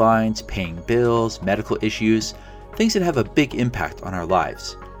school deadlines, paying bills, medical issues, things that have a big impact on our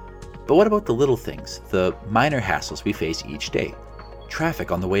lives. But what about the little things, the minor hassles we face each day?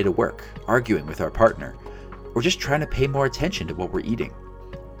 Traffic on the way to work, arguing with our partner, or just trying to pay more attention to what we're eating.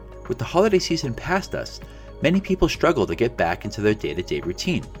 With the holiday season past us, many people struggle to get back into their day-to-day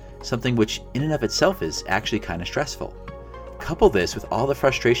routine, something which in and of itself is actually kind of stressful. Couple this with all the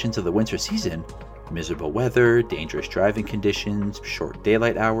frustrations of the winter season, miserable weather, dangerous driving conditions, short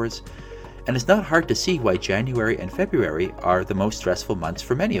daylight hours, and it's not hard to see why January and February are the most stressful months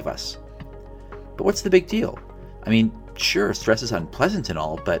for many of us. But what's the big deal? I mean, sure, stress is unpleasant and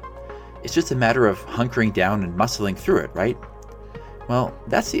all, but it's just a matter of hunkering down and muscling through it, right? Well,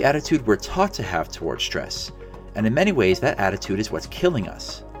 that's the attitude we're taught to have towards stress, and in many ways that attitude is what's killing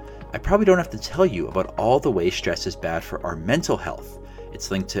us. I probably don't have to tell you about all the ways stress is bad for our mental health.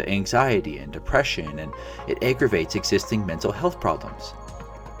 It's linked to anxiety and depression, and it aggravates existing mental health problems.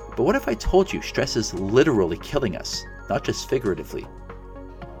 But what if I told you stress is literally killing us, not just figuratively?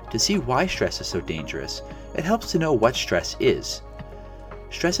 To see why stress is so dangerous, it helps to know what stress is.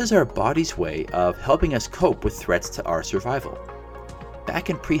 Stress is our body's way of helping us cope with threats to our survival. Back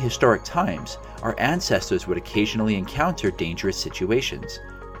in prehistoric times, our ancestors would occasionally encounter dangerous situations,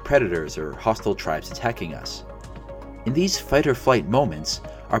 predators or hostile tribes attacking us. In these fight-or-flight moments,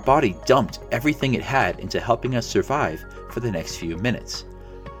 our body dumped everything it had into helping us survive for the next few minutes.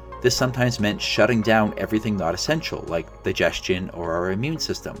 This sometimes meant shutting down everything not essential, like digestion or our immune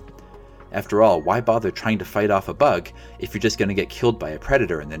system. After all, why bother trying to fight off a bug if you're just going to get killed by a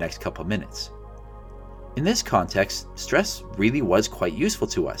predator in the next couple minutes? In this context, stress really was quite useful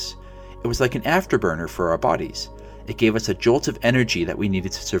to us. It was like an afterburner for our bodies. It gave us a jolt of energy that we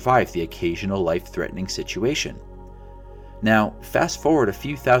needed to survive the occasional life-threatening situation. Now, fast forward a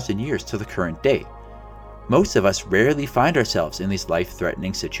few thousand years to the current day. Most of us rarely find ourselves in these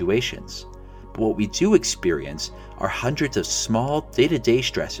life-threatening situations. But what we do experience are hundreds of small day-to-day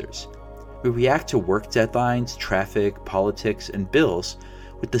stressors. We react to work deadlines, traffic, politics, and bills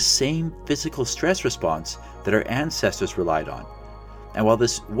with the same physical stress response that our ancestors relied on. And while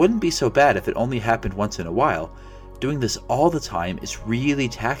this wouldn't be so bad if it only happened once in a while, doing this all the time is really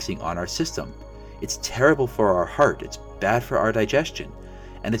taxing on our system. It's terrible for our heart, it's bad for our digestion,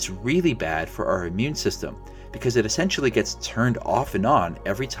 and it's really bad for our immune system because it essentially gets turned off and on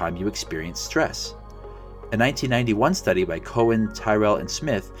every time you experience stress. A 1991 study by Cohen, Tyrell, and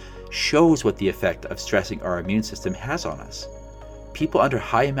Smith shows what the effect of stressing our immune system has on us. People under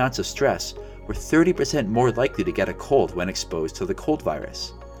high amounts of stress were 30% more likely to get a cold when exposed to the cold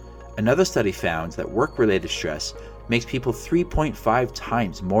virus. Another study found that work-related stress makes people 3.5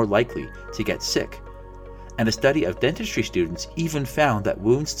 times more likely to get sick. And a study of dentistry students even found that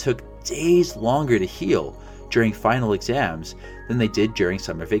wounds took days longer to heal during final exams than they did during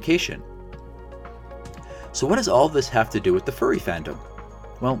summer vacation. So what does all this have to do with the furry fandom?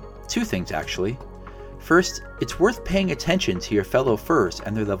 Well, two things actually. First, it's worth paying attention to your fellow furs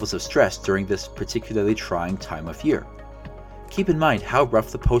and their levels of stress during this particularly trying time of year. Keep in mind how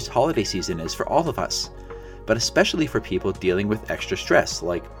rough the post-holiday season is for all of us, but especially for people dealing with extra stress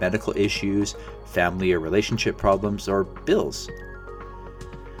like medical issues, family or relationship problems, or bills.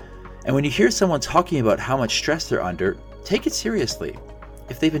 And when you hear someone talking about how much stress they're under, take it seriously.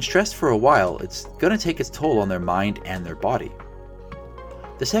 If they've been stressed for a while, it's going to take its toll on their mind and their body.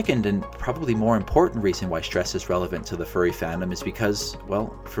 The second, and probably more important reason why stress is relevant to the furry fandom is because,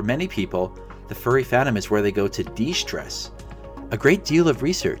 well, for many people, the furry fandom is where they go to de-stress. A great deal of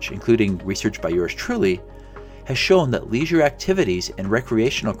research, including research by yours truly, has shown that leisure activities and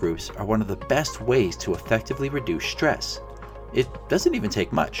recreational groups are one of the best ways to effectively reduce stress. It doesn't even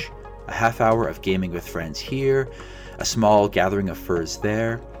take much. A half hour of gaming with friends here, a small gathering of furs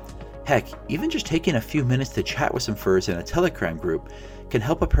there. Heck, even just taking a few minutes to chat with some furs in a Telegram group can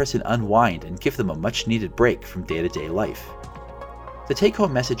help a person unwind and give them a much-needed break from day-to-day life. The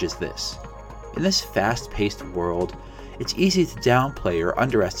take-home message is this. In this fast-paced world, it's easy to downplay or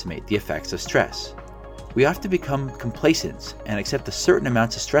underestimate the effects of stress. We often become complacent and accept a certain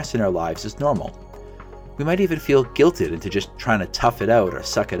amount of stress in our lives as normal. We might even feel guilted into just trying to tough it out or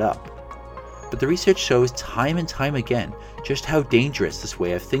suck it up. But the research shows time and time again just how dangerous this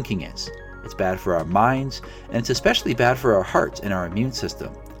way of thinking is. It's bad for our minds, and it's especially bad for our heart and our immune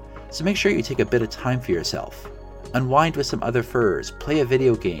system. So make sure you take a bit of time for yourself. Unwind with some other furs, play a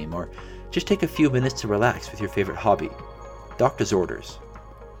video game, or just take a few minutes to relax with your favorite hobby. Doctor's orders.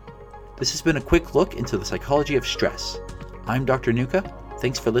 This has been a quick look into the psychology of stress. I'm Dr. Nuka.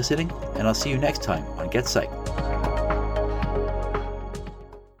 Thanks for listening, and I'll see you next time on Get Psyched.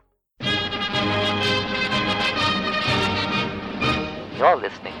 You're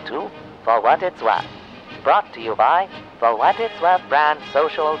listening to For What It's Worth, brought to you by For What It's Worth brand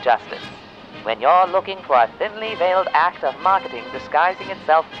social justice. When you're looking for a thinly veiled act of marketing disguising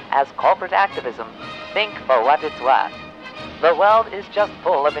itself as corporate activism, think For What It's Worth. The world is just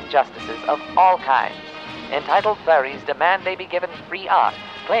full of injustices of all kinds. Entitled furries demand they be given free art,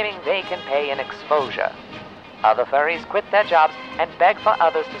 claiming they can pay in exposure. Other furries quit their jobs and beg for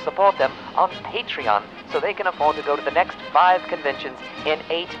others to support them on Patreon so they can afford to go to the next 5 conventions in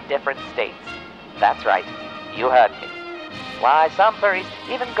 8 different states. That's right, you heard me. Why, some furries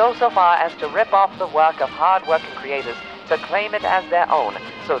even go so far as to rip off the work of hard-working creators to claim it as their own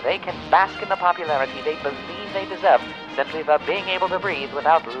so they can bask in the popularity they believe they deserve simply for being able to breathe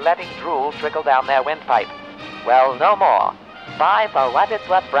without letting drool trickle down their windpipe. Well, no more. Buy For What It's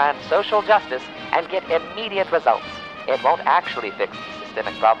Worth brand social justice and get immediate results. It won't actually fix the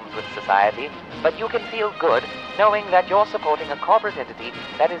systemic problems with society, but you can feel good knowing that you're supporting a corporate entity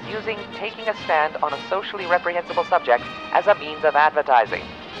that is using taking a stand on a socially reprehensible subject as a means of advertising.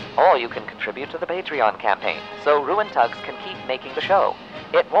 Or you can contribute to the Patreon campaign so Ruin Tugs can keep making the show.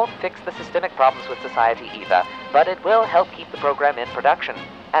 It won't fix the systemic problems with society either, but it will help keep the program in production.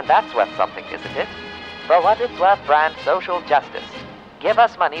 And that's worth something, isn't it? For What It's Worth brand social justice. Give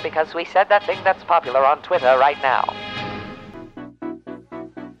us money because we said that thing that's popular on Twitter right now.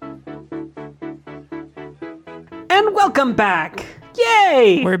 And welcome back!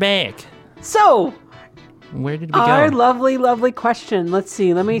 Yay! We're back. So, where did we go? Our lovely, lovely question. Let's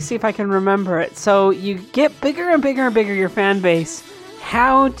see. Let me see if I can remember it. So, you get bigger and bigger and bigger, your fan base.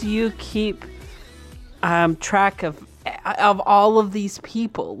 How do you keep track of all of these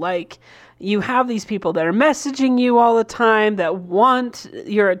people? Like, you have these people that are messaging you all the time that want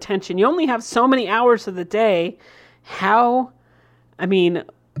your attention. You only have so many hours of the day. How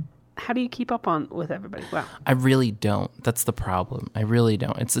do you keep up with everybody? Wow. I really don't. That's the problem. I really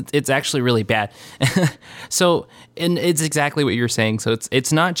don't. It's actually really bad. So, and it's exactly what you're saying. So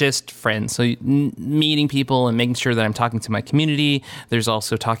it's not just friends. So meeting people and making sure that I'm talking to my community. There's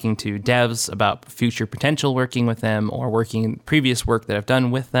also talking to devs about future potential working with them or working previous work that I've done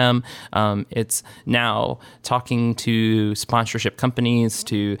with them. It's now talking to sponsorship companies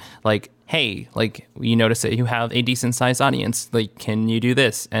to like, hey, like, you notice that you have a decent sized audience. Like, can you do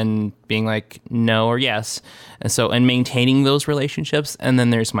this? And being like, no or yes. And maintaining those relationships. And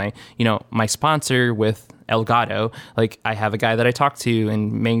then there's my sponsor with Elgato. Like, I have a guy that I talk to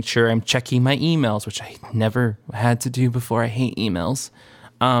and make sure I'm checking my emails, which I never had to do before. I hate emails.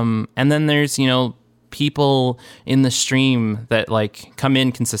 And then there's, people in the stream that like come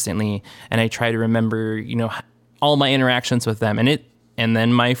in consistently. And I try to remember, all my interactions with them. And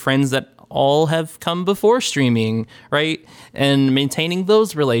then my friends that all have come before streaming, right? And maintaining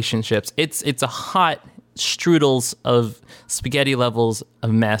those relationships. It's a hot strudels of spaghetti levels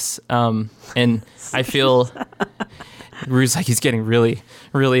of mess. And I feel Rue's like he's getting really,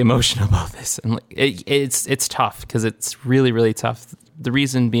 really emotional about this. And like it's tough because it's really, really tough. The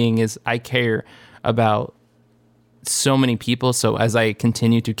reason being is I care about so many people. So as I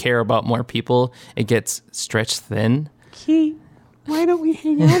continue to care about more people, it gets stretched thin. Why don't we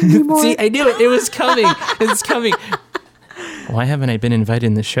hang out anymore? See, I knew it. It was coming. It's coming. Why haven't I been invited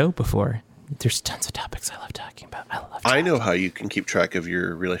in the show before? There's tons of topics I love talking about. I know how you can keep track of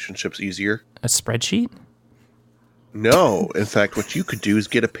your relationships easier. A spreadsheet? No. In fact, what you could do is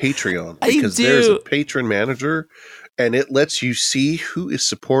get a Patreon. I Because do. there's a patron manager, and it lets you see who is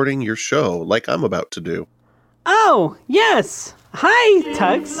supporting your show, like I'm about to do. Oh, yes. Hi,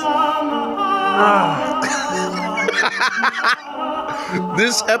 Tux.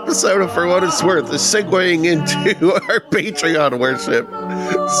 This episode of For What It's Worth is segueing into our Patreon worship.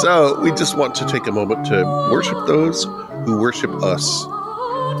 So we just want to take a moment to worship those who worship us.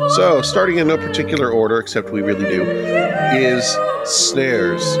 So, starting in no particular order, except we really do, is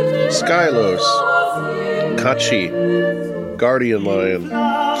Snares, Skylos, Kachi, Guardian Lion,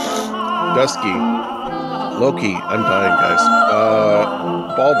 Dusky, Loki, I'm dying, guys,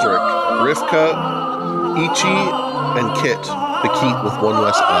 Baldric, Rivka, Ichi, and Kit, the Keat with one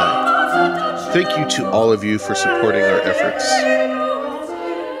less eye. Thank you to all of you for supporting our efforts.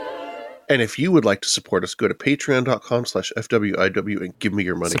 And if you would like to support us, go to patreon.com/FWIW and give me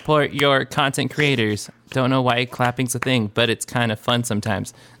your money. Support your content creators. Don't know why clapping's a thing, but it's kind of fun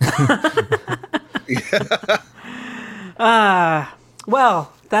sometimes.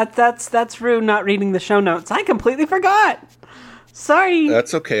 Well, that's rude not reading the show notes. I completely forgot. Sorry.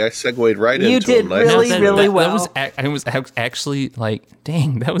 That's okay. I segued right into You did them. really well. I was actually like,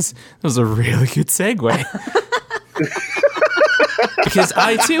 dang, that was a really good segue. Because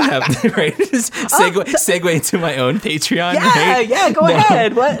I too have right segue into my own Patreon. Yeah, go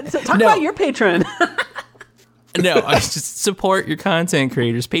ahead. Talk about your patron. No, I just support your content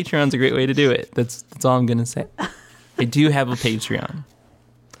creators. Patreon's a great way to do it. That's all I'm gonna say. I do have a Patreon.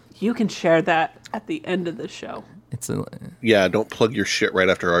 You can share that at the end of the show. Yeah, don't plug your shit right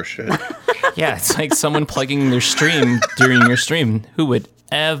after our shit. Yeah, it's like someone plugging their stream during your stream. Who would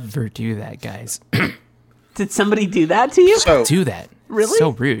ever do that, guys? Did somebody do that to you? Do that. Really?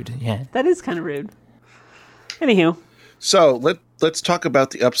 So rude. Yeah. That is kind of rude. Anywho. So let's talk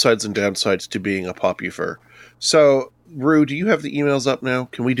about the upsides and downsides to being a popufer. So, Rue, do you have the emails up now?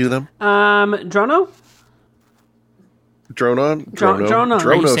 Can we do them? Drono? Dronon? Drono.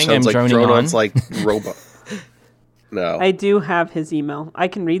 Drono sounds like Dronon's like robot. No. I do have his email. I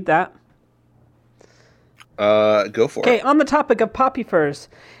can read that. Go for it. Okay, on the topic of popufers,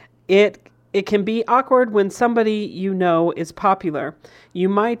 it can be awkward when somebody you know is popular. You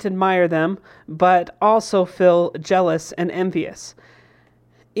might admire them, but also feel jealous and envious.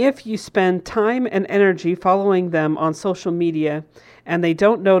 If you spend time and energy following them on social media and they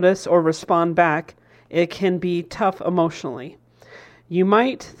don't notice or respond back, it can be tough emotionally. You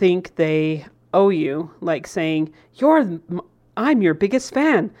might think they owe you, like saying, I'm your biggest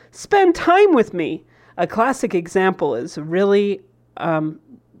fan. Spend time with me. A classic example is really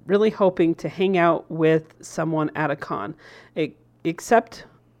hoping to hang out with someone at a con, except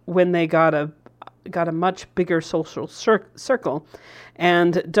when they got a much bigger social circle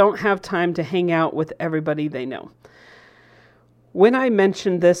and don't have time to hang out with everybody they know. When I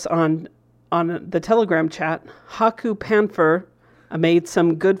mentioned this on the Telegram chat, Haku Panfer made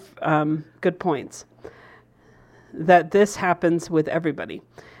some good points. That this happens with everybody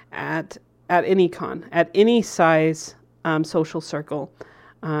at any con, at any size social circle.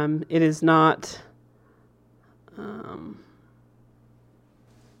 It is not.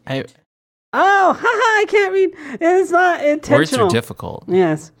 I can't read. It's not intentional. Words are difficult.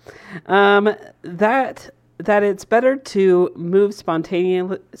 Yes, that it's better to move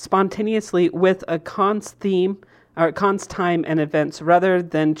spontaneously with a con's theme or con's time and events rather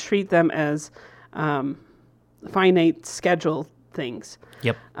than treat them as finite schedule things.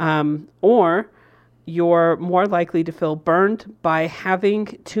 Yep. Or you're more likely to feel burned by having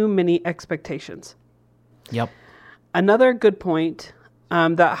too many expectations. Yep. Another good point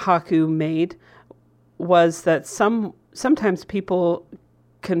that Haku made was that sometimes people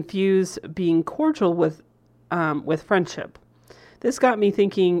confuse being cordial with friendship. This got me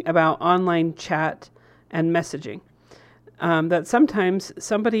thinking about online chat and messaging. That sometimes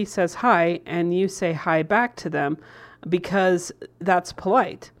somebody says hi and you say hi back to them because that's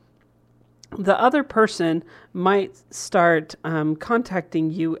polite. The other person might start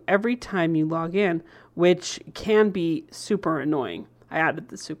contacting you every time you log in, which can be super annoying. I added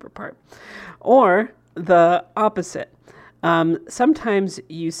the super part. Or the opposite. Sometimes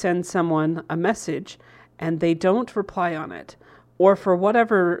you send someone a message and they don't reply on it, or for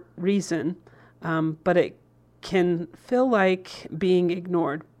whatever reason, but it can feel like being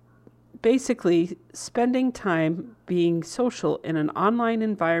ignored. Basically, spending time being social in an online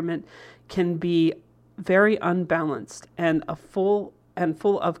environment can be very unbalanced and full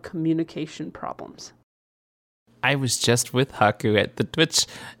of communication problems. I was just with Haku at the Twitch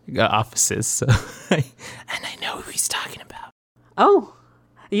offices, and I know who he's talking about. Oh,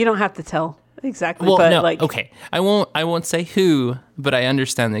 you don't have to tell. exactly. Well, but no, like, okay. I won't say who, but I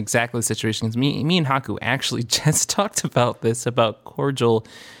understand exactly the situation. 'Cause me and Haku actually just talked about this, about cordial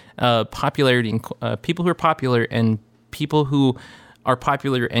popularity and people who are popular and people who are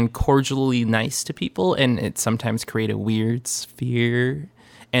popular and cordially nice to people, and it sometimes create a weird sphere.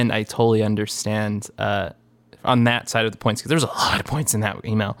 And I totally understand on that side of the points, because there's a lot of points in that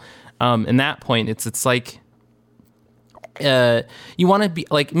email. In that point, it's like you want to be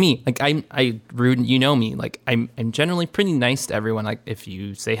like me. Like I rude, you know me. Like I'm generally pretty nice to everyone. Like if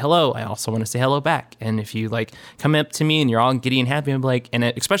you say hello, I also want to say hello back. And if you like come up to me and you're all giddy and happy, I'm like, and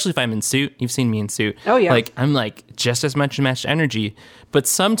especially if I'm in suit, you've seen me in suit. Oh yeah. Like I'm like just as much matched energy. But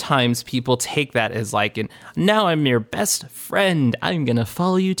sometimes people take that as like, and now I'm your best friend. I'm gonna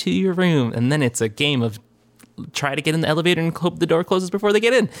follow you to your room, and then it's a game of try to get in the elevator and hope the door closes before they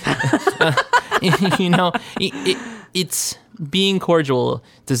get in. You know, it's being cordial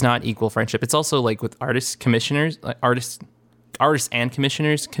does not equal friendship. It's also like with artists and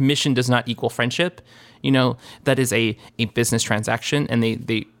commissioners. Commission does not equal friendship. You know, that is a business transaction, and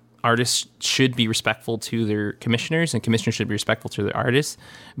they artists should be respectful to their commissioners, and commissioners should be respectful to their artists.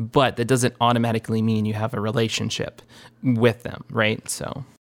 But that doesn't automatically mean you have a relationship with them, right? So.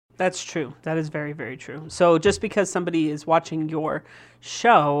 That's true. That is very, very true. So just because somebody is watching your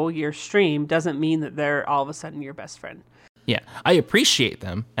show, your stream, doesn't mean that they're all of a sudden your best friend. Yeah, I appreciate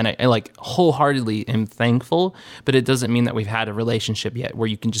them, and I like wholeheartedly am thankful, but it doesn't mean that we've had a relationship yet where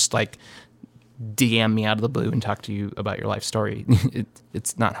you can just like DM me out of the blue and talk to you about your life story.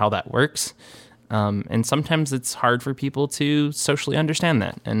 It's not how that works. And sometimes it's hard for people to socially understand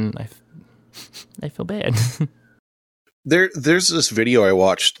that, and I feel bad. There's this video I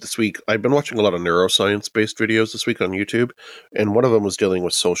watched this week. I've been watching a lot of neuroscience-based videos this week on YouTube, and one of them was dealing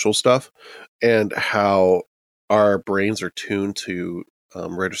with social stuff and how our brains are tuned to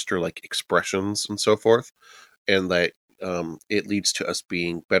register like expressions and so forth, and that it leads to us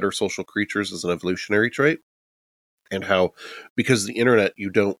being better social creatures as an evolutionary trait, and how because of the internet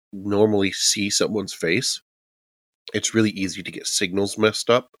you don't normally see someone's face, it's really easy to get signals messed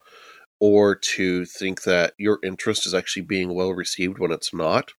up, or to think that your interest is actually being well received when it's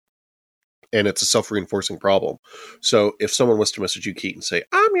not. And it's a self-reinforcing problem. So if someone was to message you, Keith, and say,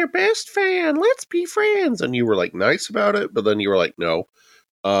 I'm your best fan, let's be friends, and you were like nice about it, but then you were like, no,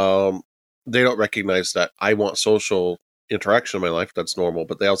 they don't recognize that I want social interaction in my life. That's normal.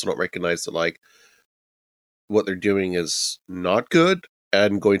 But they also don't recognize that like what they're doing is not good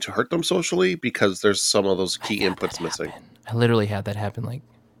and going to hurt them socially, because there's some of those key inputs missing. I literally had that happen like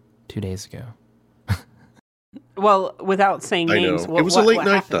 2 days ago. Well, without saying names, it was a late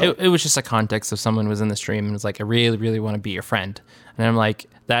night though. It was just a context of someone was in the stream and was like, I really, really want to be your friend. And I'm like,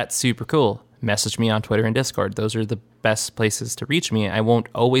 that's super cool. Message me on Twitter and Discord. Those are the best places to reach me. I won't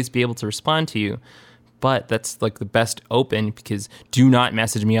always be able to respond to you, but that's like the best open, because do not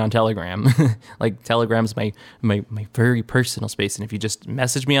message me on Telegram. Like Telegram's my very personal space. And if you just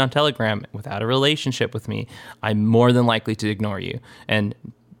message me on Telegram without a relationship with me, I'm more than likely to ignore you and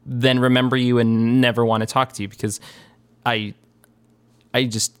then remember you and never want to talk to you, because I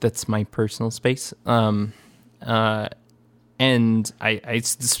just, that's my personal space. And I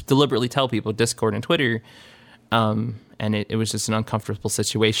just deliberately tell people Discord and Twitter, and it was just an uncomfortable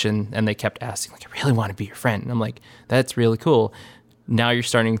situation, and they kept asking, like, I really want to be your friend. And I'm like, that's really cool. Now you're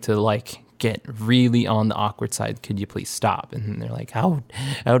starting to like get really on the awkward side. Could you please stop? And they're like, how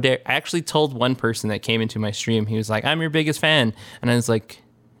dare. I actually told one person that came into my stream, he was like, I'm your biggest fan. And I was like,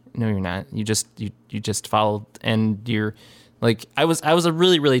 no, you're not. You just followed, and you're like, I was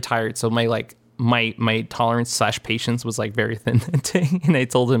really, really tired. So my tolerance / patience was like very thin that day. And I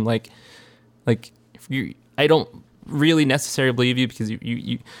told him like if I don't really necessarily believe you, because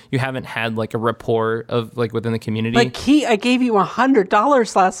you haven't had like a rapport of like within the community. Like I gave you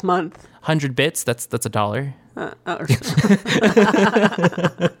 $100 last month. 100 bits. That's $1.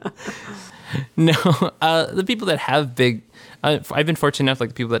 No, the people that have big, I've been fortunate enough, like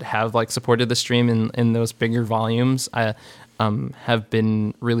the people that have like supported the stream in those bigger volumes, have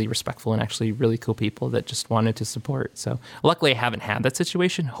been really respectful and actually really cool people that just wanted to support. So luckily I haven't had that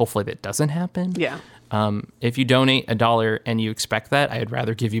situation. Hopefully that doesn't happen. Yeah. If you donate $1 and you expect that, I'd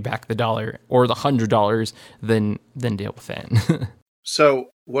rather give you back the $1 or the $100 than deal with that.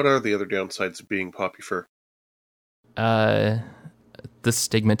 So what are the other downsides of being Poppyfur? The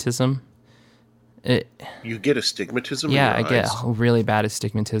stigmatism. You get astigmatism? Yeah, in your I get eyes? really bad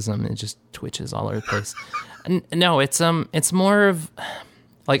astigmatism. It just twitches all over the place. No, it's more of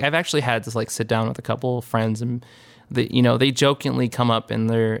like, I've actually had to like sit down with a couple of friends, and they jokingly come up, and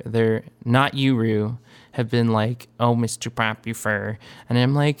they're not you, Rue, have been like, oh, Mr. Poppyfur, and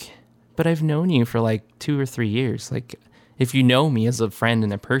I'm like, but I've known you for like 2 or 3 years. Like, if you know me as a friend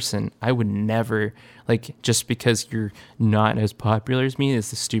and a person, I would never, like, just because you're not as popular as me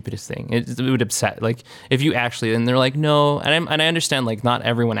is the stupidest thing. It would upset. Like, if you actually, and they're like, no, and I understand, like, not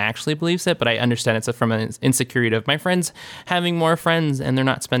everyone actually believes it, but I understand it's from an insecurity of my friends having more friends and they're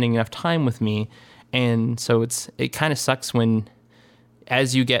not spending enough time with me. And so it kind of sucks when,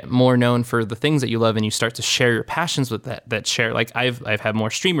 as you get more known for the things that you love and you start to share your passions with that share, like I've had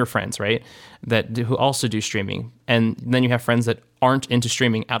more streamer friends, right, who also do streaming, and then you have friends that aren't into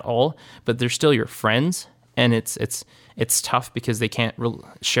streaming at all, but they're still your friends, and it's tough because they can't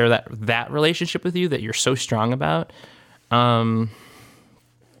share that relationship with you that you're so strong about, and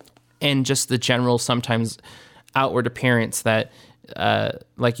just the general sometimes outward appearance that.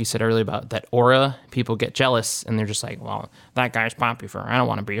 Like you said earlier about that aura, people get jealous and they're just like, well, that guy's popular, I don't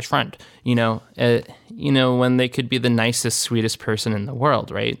want to be his friend, when they could be the nicest, sweetest person in the world,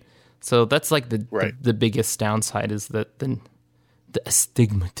 right? So that's like the biggest downside is the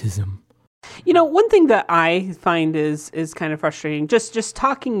astigmatism. One thing that I find is kind of frustrating, just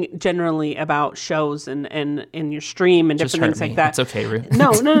talking generally about shows and in your stream and different things like that. It's okay, Rue.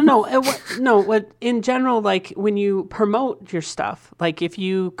 No. What in general, like when you promote your stuff, like if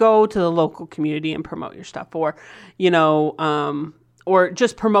you go to the local community and promote your stuff, or or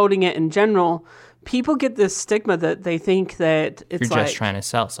just promoting it in general, people get this stigma that they think that it's you're just trying to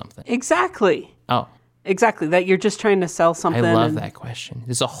sell something. Exactly. Oh. Exactly, that you're just trying to sell something. I love that question.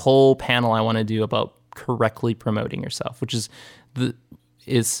 There's a whole panel I want to do about correctly promoting yourself, which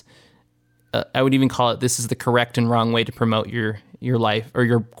is I would even call it, this is the correct and wrong way to promote your life or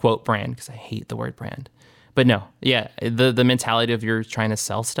your quote brand, because I hate the word brand. But no, yeah, the mentality of you're trying to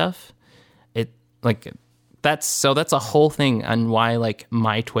sell stuff, that's a whole thing on why, like,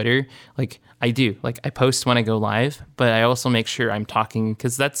 my Twitter, like, I post when I go live, but I also make sure I'm talking,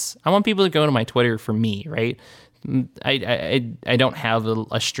 because I want people to go to my Twitter for me, right? I don't have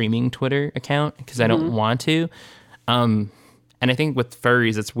a streaming Twitter account because I don't want to. And I think with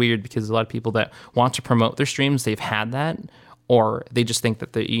furries, it's weird because a lot of people that want to promote their streams, they've had that, or they just think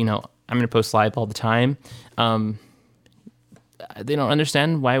that I'm going to post live all the time. They don't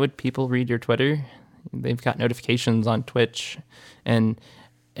understand, why would people read your Twitter? They've got notifications on Twitch, and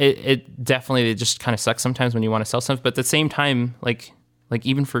it definitely just kind of sucks sometimes when you want to sell stuff. But at the same time, like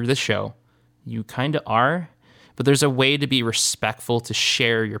even for this show, you kind of are, but there's a way to be respectful to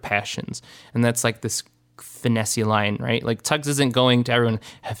share your passions, and that's like this finesse line, right? Like Tugs isn't going to everyone,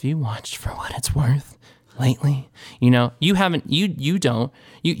 have you watched For What It's Worth lately? You haven't, you don't,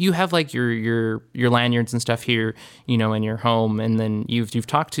 you have like your lanyards and stuff here, in your home. And then you've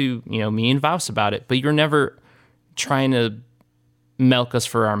talked to, me and Vaus about it, but you're never trying to milk us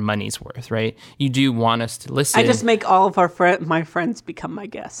for our money's worth, right? You do want us to listen. I just make all of my friends become my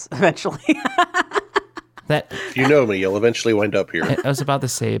guests eventually. That you know me, you'll eventually wind up here. I was about to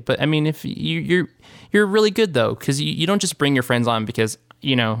say, but I mean, if you're really good though, because you don't just bring your friends on because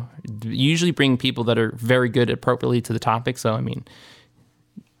you usually bring people that are very good appropriately to the topic. So I mean,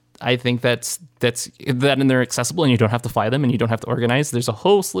 I think that's and they're accessible, and you don't have to fly them, and you don't have to organize. There's a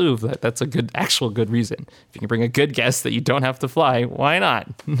whole slew of that. That's a good reason. If you can bring a good guest that you don't have to fly, why not?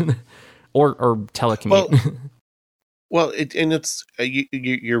 or telecommute. Well,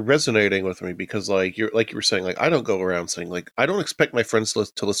 you're resonating with me because you were saying, like, I don't go around saying, like, I don't expect my friends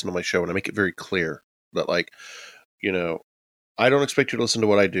to listen to my show, and I make it very clear that, like, I don't expect you to listen to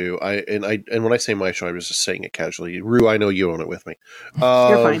what I do. And when I say my show, I was just saying it casually. Rue, I know you own it with me.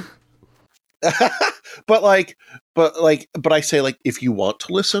 You're fine. But I say, like, if you want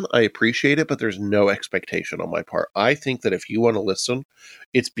to listen, I appreciate it, but there's no expectation on my part. I think that if you want to listen,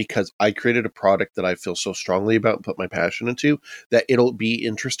 it's because I created a product that I feel so strongly about and put my passion into that it'll be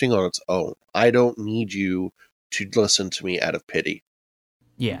interesting on its own. I don't need you to listen to me out of pity.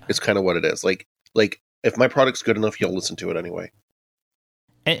 Yeah. It's kind of what it is. Like if my product's good enough, you'll listen to it anyway.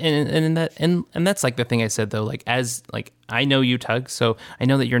 And that's like the thing I said though, like as like I know you, Tug, so I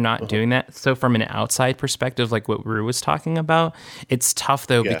know that you're not doing that. So from an outside perspective, like what Rue was talking about, it's tough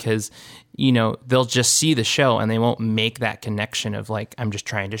though because they'll just see the show and they won't make that connection of like I'm just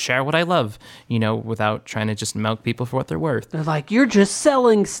trying to share what I love, without trying to just milk people for what they're worth. They're like, you're just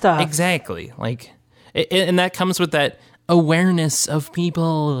selling stuff. Exactly, like, and that comes with that awareness of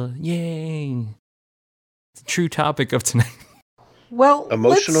people. Yay! It's a true topic of tonight. Well,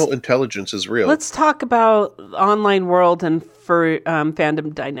 emotional intelligence is real. Let's talk about online world and for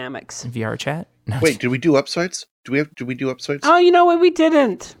fandom dynamics. VR chat? No. Wait, did we do upsides? Did we do upsides? Oh, you know what? We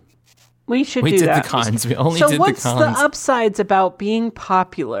didn't. We should do that. We did the cons. We only did the cons. So what's the upsides about being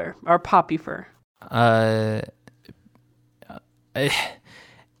popular or popular?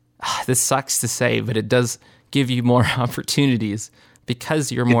 This this sucks to say, but it does give you more opportunities because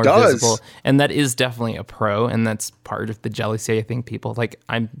you're more visible. And that is definitely a pro. And that's part of the jealousy. I think people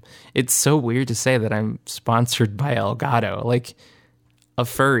it's so weird to say that I'm sponsored by Elgato, like a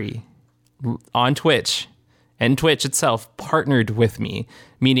furry on Twitch, and Twitch itself partnered with me,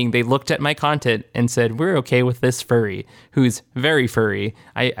 meaning they looked at my content and said, we're okay with this furry who's very furry.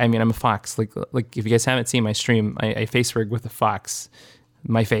 I mean, I'm a fox. Like if you guys haven't seen my stream, I face rig with a fox,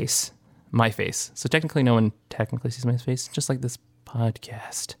 my face. So technically no one technically sees my face, just like this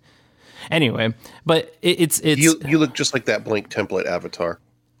podcast. Anyway, but it's you look just like that blank template avatar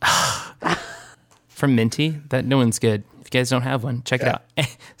from Minty. That no one's good. If you guys don't have one, check it out.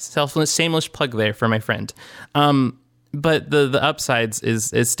 Shameless plug there for my friend. But the upsides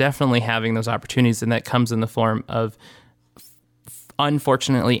is definitely having those opportunities, and that comes in the form of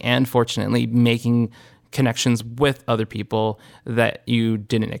unfortunately and fortunately making connections with other people that you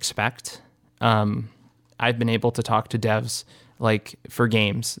didn't expect. I've been able to talk to devs like for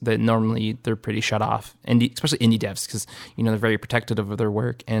games that normally they're pretty shut off, and especially indie devs, because they're very protective of their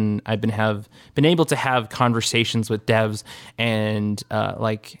work. And I've been able to have conversations with devs, and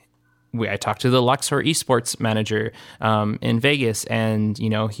I talked to the Luxor esports manager in Vegas, and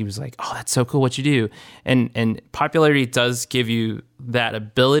he was like, "Oh, that's so cool what you do." And popularity does give you that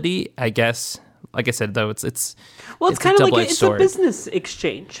ability, I guess. Like I said, though, it's kind of like it's a business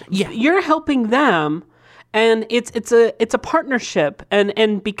exchange. Yeah, you're helping them, and it's a partnership,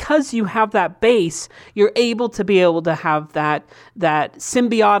 and because you have that base, you're able to have that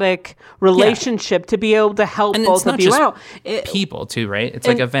symbiotic relationship to be able to help both of you out. People too, right? It's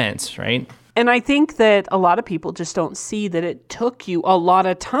like events, right? And I think that a lot of people just don't see that it took you a lot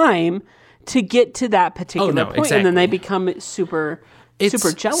of time to get to that particular point, exactly. And then they become super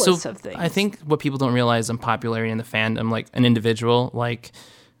jealous of things. I think what people don't realize in popularity in the fandom, like an individual, like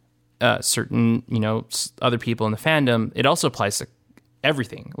certain, other people in the fandom, it also applies to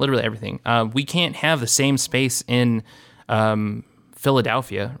everything, literally everything. We can't have the same space in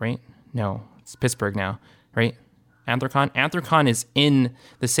Philadelphia, right? No, it's Pittsburgh now, right? Anthrocon is in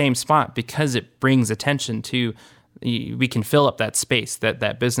the same spot because it brings attention to. We can fill up that space,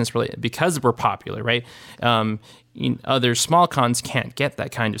 that business related, because we're popular, right? Other small cons can't get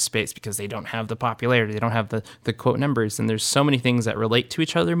that kind of space because they don't have the popularity, they don't have the quote numbers, and there's so many things that relate to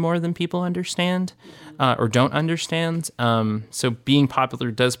each other more than people understand or don't understand. So being popular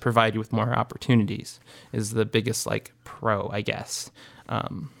does provide you with more opportunities, is the biggest pro, I guess.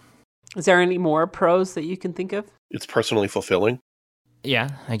 Is there any more pros that you can think of? It's personally fulfilling. Yeah,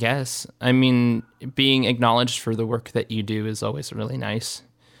 I guess. I mean, being acknowledged for the work that you do is always really nice.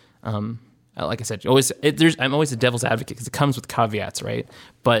 Like I said, I'm always a devil's advocate because it comes with caveats, right?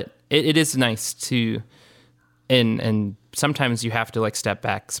 But it is nice to, and sometimes you have to step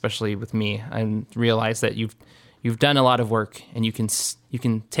back, especially with me, and realize that you've done a lot of work, and you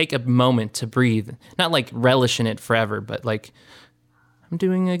can take a moment to breathe, not relish in it forever, but I'm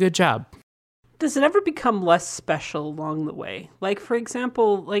doing a good job. Does it ever become less special along the way? For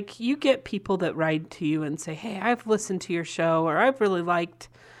example, you get people that write to you and say, "Hey, I've listened to your show," or "I've really liked,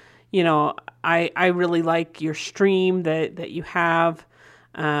 I really like your stream that you have."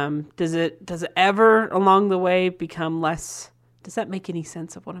 Does it ever along the way become less? Does that make any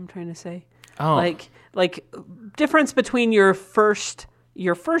sense of what I'm trying to say? Oh, like difference between your first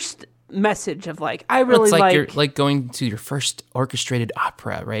message of I really you're going to your first orchestrated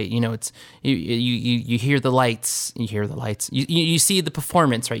opera, right? It's you hear the lights, you see the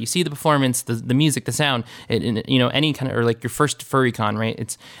performance, right? You see the performance, the music, the sound, and any kind of, or your first furry con,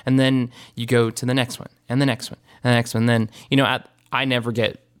 right? And then you go to the next one and the next one and the next one. And then I never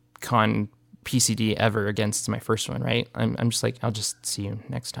get con PCD ever against my first one, right? I'm just I'll just see you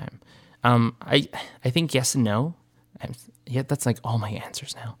next time. I think yes and no. Yeah, that's all my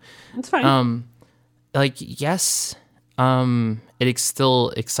answers now. It's fine. Yes, it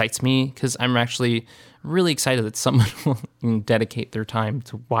still excites me because I'm actually really excited that someone will dedicate their time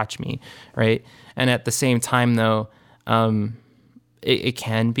to watch me, right? And at the same time, though, it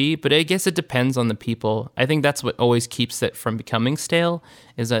can be, but I guess it depends on the people. I think that's what always keeps it from becoming stale,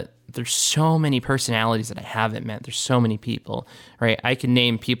 is that there's so many personalities that I haven't met. There's so many people, right? I can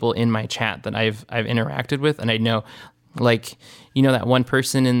name people in my chat that I've interacted with, and I know, that one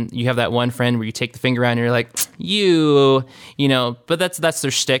person, and you have that one friend where you take the finger out and you're like, but that's their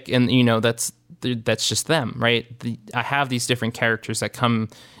shtick, and that's just them, right? I have these different characters that come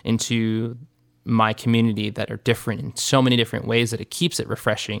into my community that are different in so many different ways that it keeps it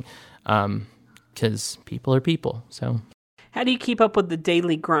refreshing, because people are people. So how do you keep up with the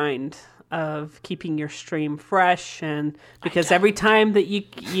daily grind of keeping your stream fresh, and because every time that you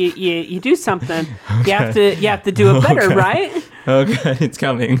do something, you have to do it better, right? Okay, it's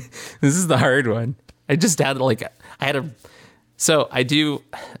coming. This is the hard one.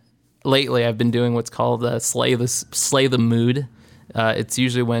 Lately I've been doing what's called slay the mood. It's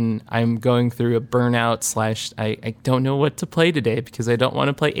usually when I'm going through a burnout / I don't know what to play today because I don't want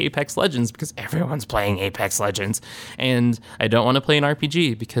to play Apex Legends because everyone's playing Apex Legends, and I don't want to play an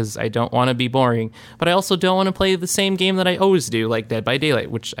RPG because I don't want to be boring, but I also don't want to play the same game that I always do, like Dead by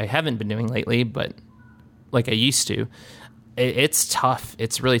Daylight, which I haven't been doing lately, but like I used to. It's tough.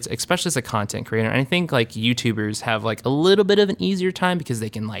 It's really, especially as a content creator. And I think like YouTubers have like a little bit of an easier time because they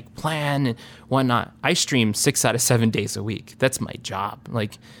can like plan and whatnot. I stream 6 out of 7 days a week. That's my job.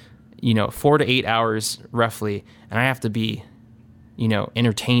 Like, 4 to 8 hours roughly. And I have to be,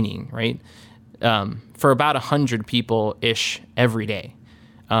 entertaining, right? For about 100 people ish every day.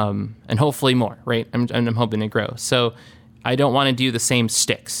 And hopefully more, right? I'm hoping to grow. So I don't want to do the same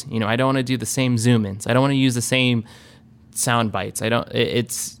sticks. I don't want to do the same zoom ins. I don't want to use the same sound bites.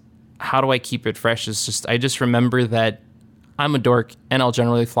 It's how do I keep it fresh? I just remember that I'm a dork and I'll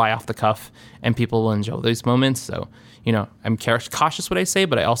generally fly off the cuff and people will enjoy those moments. So, I'm cautious what I say,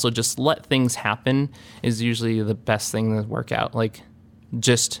 but I also just let things happen is usually the best thing to work out. Like,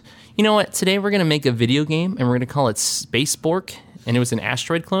 just, you know what? Today we're going to make a video game and we're going to call it Space Bork. And it was an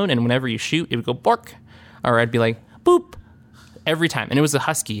asteroid clone. And whenever you shoot, it would go bork. Or I'd be like, boop, every time. And it was a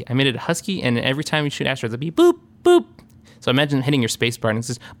husky. I made it a husky. And every time you shoot asteroids, it'd be boop, boop. So imagine hitting your space bar and it's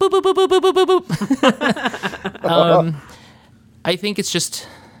just boop, boop, boop, boop, boop, boop, boop, boop. I think it's just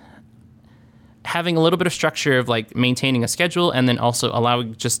having a little bit of structure of like maintaining a schedule and then also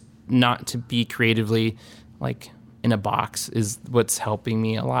allowing just not to be creatively like in a box is what's helping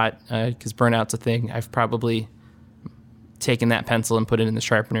me a lot because burnout's a thing. I've probably taken that pencil and put it in the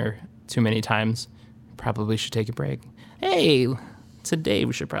sharpener too many times. Probably should take a break. Hey, today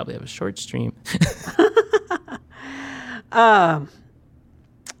we should probably have a short stream.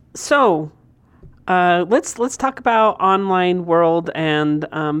 Let's talk about online world and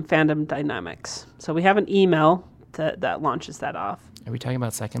fandom dynamics. So we have an email that launches that off. Are we talking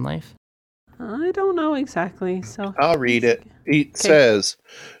about Second Life? I don't know exactly. So I'll read it. It says,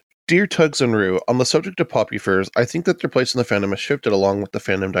 "Dear Tugs and Rue, on the subject of Poppyfurs, I think that their place in the fandom has shifted along with the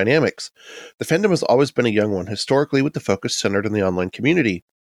fandom dynamics. The fandom has always been a young one, historically with the focus centered in the online community.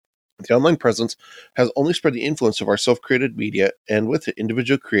 The online presence has only spread the influence of our self-created media and with it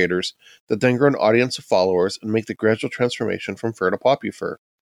individual creators that then grow an audience of followers and make the gradual transformation from fur to Poppyfur.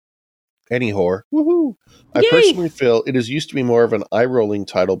 Anyhow, woohoo! I personally feel it is used to be more of an eye-rolling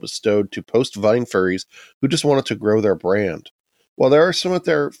title bestowed to post-Vine furries who just wanted to grow their brand. While there are some out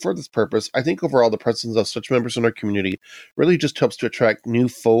there for this purpose, I think overall the presence of such members in our community really just helps to attract new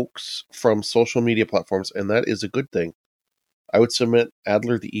folks from social media platforms, and that is a good thing. I would submit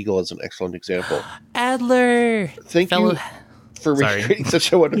Adler the Eagle as an excellent example." Adler! Thank you for recreating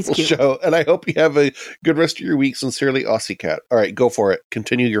such a wonderful show, and I hope you have a good rest of your week. Sincerely, Aussie Cat. All right, go for it.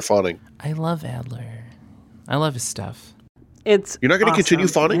 Continue your fawning. I love Adler. I love his stuff. You're not going to continue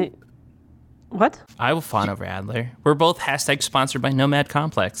fawning? What? I will fawn over Adler. We're both hashtag sponsored by Nomad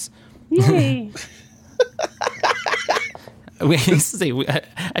Complex. Yay!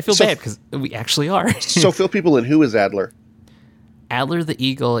 I feel bad because we actually are. So fill people in. Who is Adler? Adler the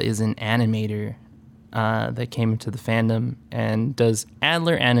Eagle is an animator that came into the fandom and does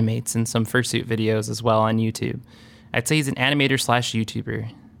Adler animates in some fursuit videos as well on YouTube. I'd say he's an animator /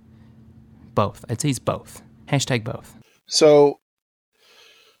 YouTuber. Both. I'd say he's both. Hashtag both. So,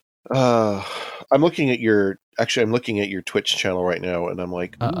 I'm looking at your Twitch channel right now, and I'm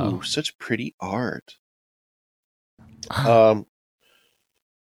like, ooh, such pretty art.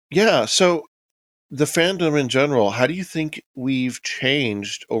 Yeah, so the fandom in general, how do you think we've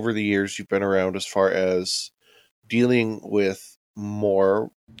changed over the years you've been around as far as dealing with more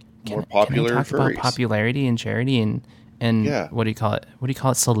popular can I talk furries? About popularity and charity and what do you call it? What do you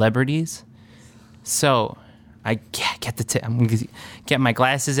call it? Celebrities. So I I'm going to get my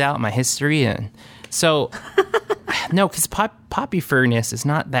glasses out, my history, and so no, because Poppyfurness is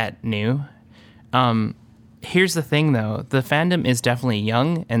not that new. Here's the thing, though. The fandom is definitely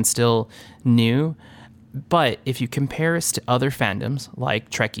young and still new, but if you compare us to other fandoms,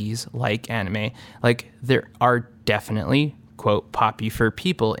 like Trekkies, like anime, like there are definitely, quote, Poppyfur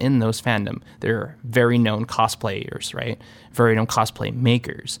people in those fandom. They're very known cosplayers, right? Very known cosplay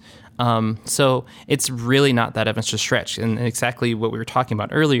makers. So it's really not that much of a stretch. And exactly what we were talking about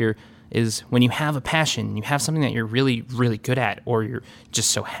earlier is when you have a passion, you have something that you're really, really good at, or you're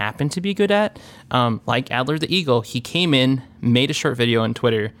just so happen to be good at, like Adler the Eagle, he came in, made a short video on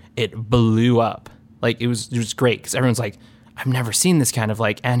Twitter, it blew up. Like, it was great, because everyone's like, I've never seen this kind of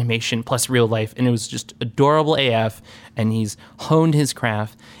like animation plus real life, and it was just adorable AF, and he's honed his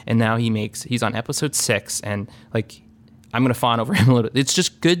craft, and now he's on episode 6, and like, I'm going to fawn over him a little bit. It's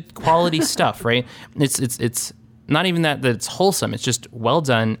just good quality stuff, right? It's not even that it's wholesome. It's just well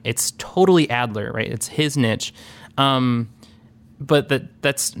done. It's totally Adler, right? It's his niche. But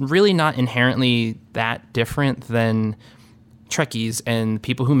that's really not inherently that different than Trekkies and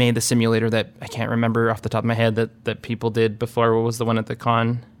people who made the simulator that I can't remember off the top of my head that people did before. What was the one at the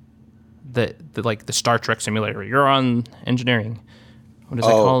con? The Star Trek simulator. You're on engineering. What is it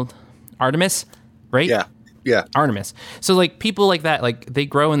called? Artemis, right? Yeah. Artemis. So like people like that, like they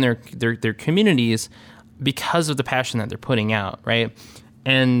grow in their communities because of the passion that they're putting out, right?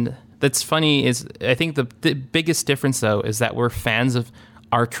 And that's funny is I think the biggest difference though is that we're fans of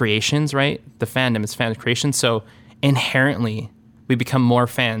our creations, right? The fandom is fans of creations, so inherently we become more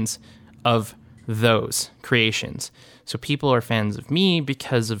fans of those creations. So people are fans of me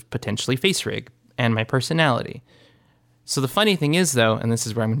because of potentially face rig and my personality. So the funny thing is though, and this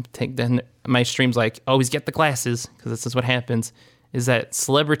is where I'm going to take my streams like always get the glasses because this is what happens, is that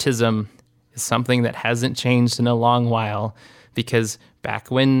celebritism is something that hasn't changed in a long while, because back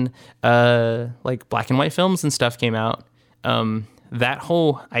when like black and white films and stuff came out, that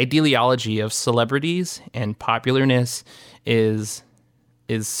whole ideology of celebrities and popularness is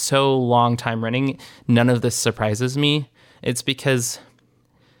so long time running. None of this surprises me. It's because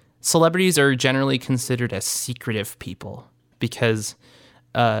celebrities are generally considered as secretive people, because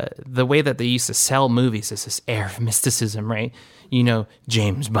the way that they used to sell movies is this air of mysticism, right? You know,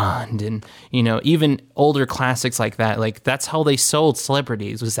 James Bond and, you know, even older classics like that. Like, that's how they sold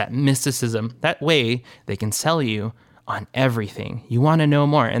celebrities, was that mysticism. That way they can sell you on everything. You want to know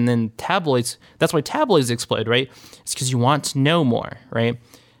more. And then tabloids, that's why tabloids explode, right? It's because you want to know more, right?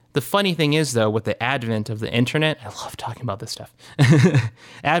 The funny thing is, though, with the advent of the internet, I love talking about this stuff.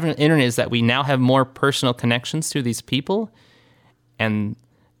 Advent of the internet is that we now have more personal connections to these people, and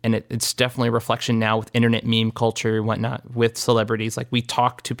it's definitely a reflection now with internet meme culture and whatnot with celebrities. Like, we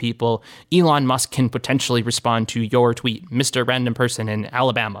talk to people. Elon Musk can potentially respond to your tweet, Mr. Random Person in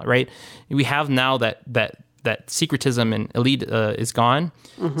Alabama, right? We have now that secretism and elite is gone.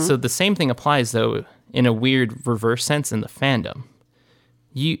 Mm-hmm. So the same thing applies, though, in a weird reverse sense in the fandom.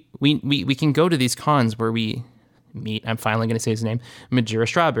 We can go to these cons where we meet, I'm finally going to say his name, Majira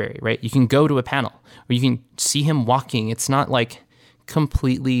Strawberry, right? You can go to a panel where you can see him walking. It's not like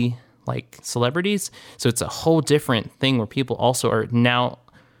completely like celebrities. So it's a whole different thing where people also are now,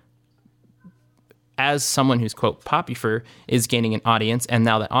 as someone who's, quote, popular, is gaining an audience, and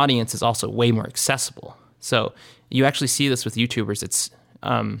now that audience is also way more accessible. So you actually see this with YouTubers.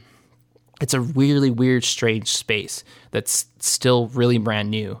 It's a really weird, strange space that's still really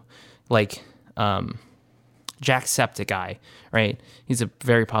brand new. Like Jacksepticeye, right? He's a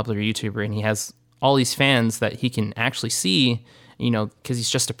very popular YouTuber, and he has all these fans that he can actually see, you know, because he's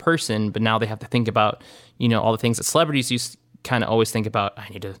just a person, but now they have to think about, you know, all the things that celebrities used to kind of always think about. I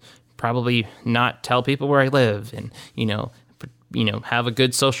need to probably not tell people where I live, and, you know, have a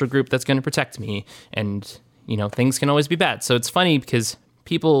good social group that's going to protect me, and, you know, things can always be bad. So it's funny because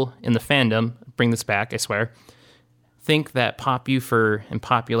people in the fandom, bring this back, I swear, think that popular and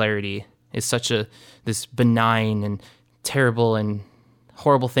popularity is such this benign and terrible and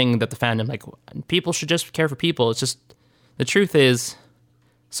horrible thing that the fandom, like, people should just care for people. It's just, the truth is,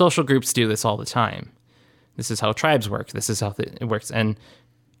 social groups do this all the time. This is how tribes work. This is how it works. And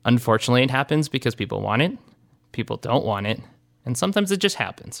unfortunately, it happens because people want it. People don't want it. And sometimes it just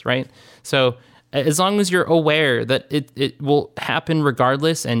happens, right? So as long as you're aware that it will happen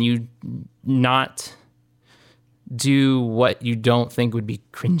regardless, and you not do what you don't think would be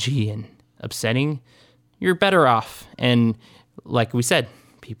cringy and upsetting, you're better off. And like we said,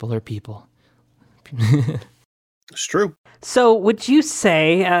 people are people. It's true. So would you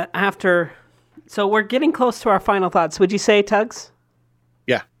say so we're getting close to our final thoughts. Would you say, Tugs?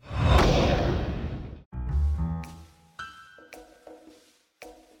 Yeah.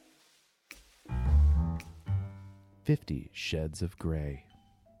 "50 Shades of Grey."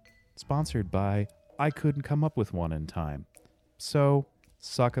 Sponsored by I couldn't come up with one in time. So,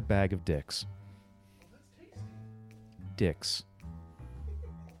 suck a bag of dicks. Dicks.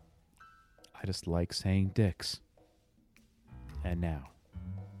 I just like saying dicks. And now,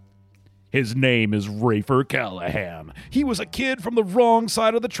 His name is Rafer Callahan. He was a kid from the wrong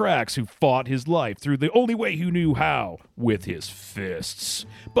side of the tracks who fought his life through the only way he knew how, with his fists.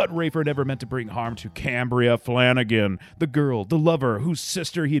 But Rafer never meant to bring harm to Cambria Flanagan, the girl, the lover, whose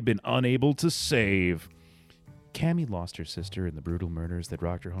sister he had been unable to save. Cammy lost her sister in the brutal murders that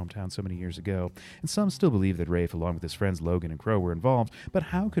rocked her hometown so many years ago, and some still believe that Rafe, along with his friends Logan and Crow, were involved. But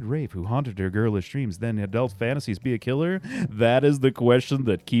how could Rafe, who haunted her girlish dreams, then adult fantasies, be a killer? That is the question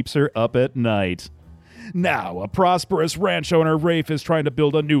that keeps her up at night. Now, a prosperous ranch owner, Rafe is trying to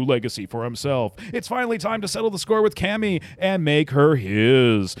build a new legacy for himself. It's finally time to settle the score with Cammy and make her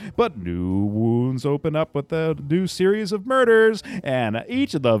his. But new wounds open up with a new series of murders, and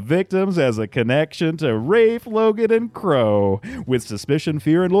each of the victims has a connection to Rafe, Logan, and Crow. With suspicion,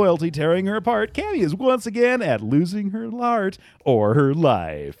 fear, and loyalty tearing her apart, Cammy is once again at losing her heart or her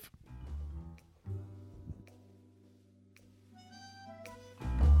life.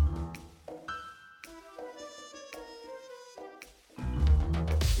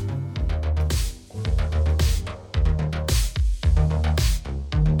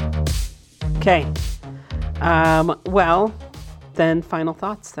 Okay. Well, then final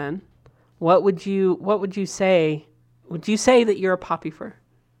thoughts then. What would you say? Would you say that you're a poppyfer?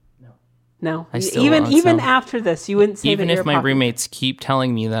 No. I still even after this, you wouldn't say even that you're if my roommates keep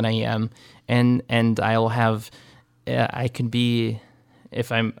telling me that I am, and I'll have, I can be,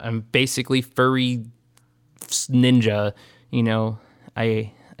 if I'm basically furry ninja,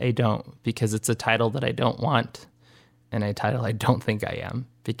 I don't, because it's a title that I don't want, and a title I don't think I am,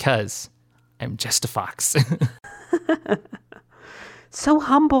 because I'm just a fox. So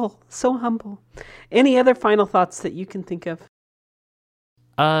humble. Any other final thoughts that you can think of?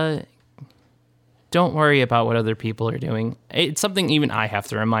 Don't worry about what other people are doing. It's something even I have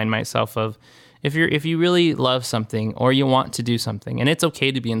to remind myself of. If you really love something or you want to do something, and it's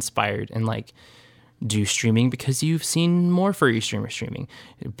okay to be inspired and do streaming because you've seen more furry streamers streaming,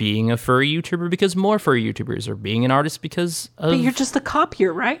 being a furry YouTuber because more furry YouTubers, or being an artist because of... But you're just a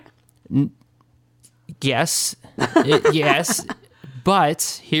copier, right? Yes. Yes.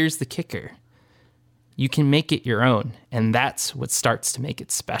 But here's the kicker. You can make it your own, and that's what starts to make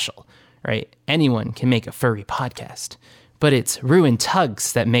it special, right? Anyone can make a furry podcast, but it's ruined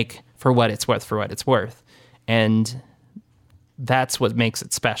tugs that make for what it's worth. And that's what makes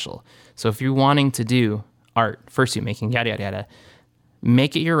it special. So if you're wanting to do art, fursuit making, yada, yada, yada,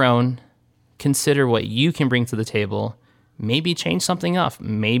 make it your own. Consider what you can bring to the table. Maybe change something up.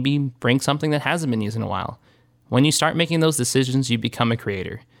 Maybe bring something that hasn't been used in a while. When you start making those decisions, you become a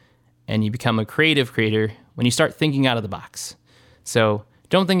creator. And you become a creative creator when you start thinking out of the box. So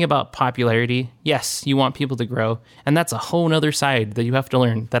don't think about popularity. Yes, you want people to grow. And that's a whole nother side that you have to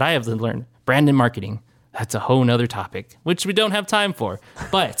learn, that I have to learn. Brand and marketing. That's a whole nother topic, which we don't have time for.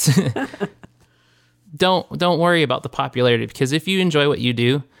 But don't worry about the popularity, because if you enjoy what you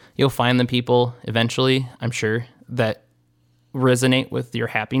do, you'll find the people eventually, I'm sure, that resonate with your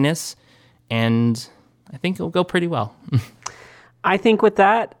happiness, and I think it'll go pretty well. I think with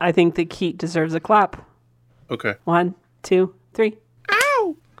that, I think that Keat deserves a clap. Okay. 1, 2, 3.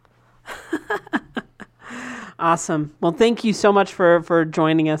 Ow! Awesome. Well, thank you so much for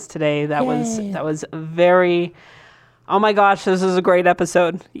joining us today. That was very... Oh my gosh, this is a great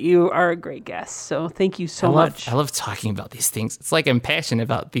episode. You are a great guest. So thank you so much. I love talking about these things. It's like I'm passionate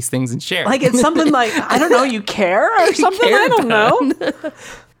about these things and share. Like it's something like, I don't know, you care or something? I don't know.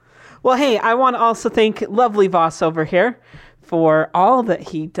 Well, hey, I want to also thank lovely Voss over here for all that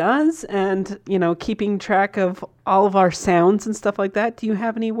he does and, keeping track of all of our sounds and stuff like that. Do you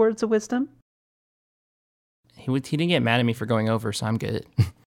have any words of wisdom? He didn't get mad at me for going over, so I'm good.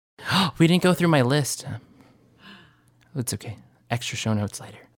 We didn't go through my list. It's okay. Extra show notes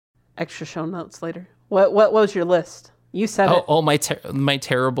later. What was your list? You said it. Oh, my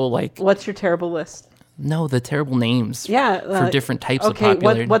terrible What's your terrible list? No, the terrible names. Yeah, for different types of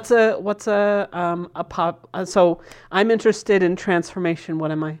popularity. What's a pop? So I'm interested in transformation.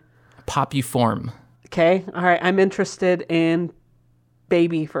 What am I? Popuform. Okay, all right. I'm interested in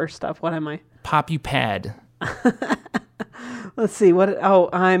baby first stuff. What am I? Popupad. Let's see.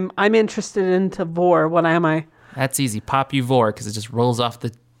 I'm interested in Tavor. What am I? That's easy. Popuvore, because it just rolls off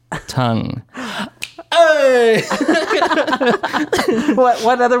the tongue. Hey!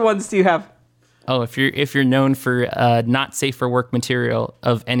 What other ones do you have? Oh, if you're known for not safe for work material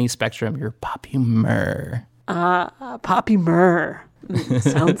of any spectrum, you're Popumur. Popumur.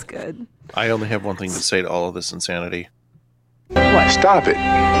 Sounds good. I only have one thing to say to all of this insanity. What? Stop it.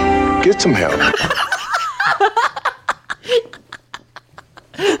 Get some help.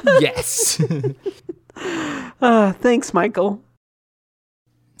 Yes. Thanks, Michael.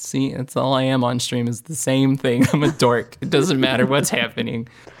 See, that's all I am on stream is the same thing. I'm a dork. It doesn't matter what's happening.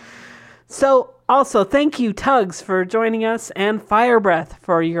 So, also, thank you, Tugs, for joining us, and Fire Breath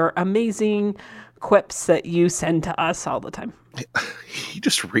for your amazing quips that you send to us all the time. He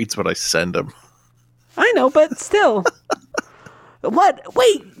just reads what I send him. I know, but still. What?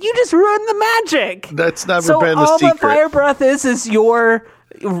 Wait, you just ruined the magic. That's never So been the all secret. that Fire Breath is your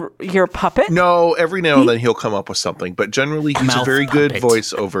puppet? No, every now and then he'll come up with something, but generally he's a Mouth very good puppet.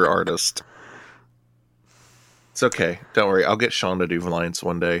 voiceover artist. It's okay. Don't worry. I'll get Sean to do lines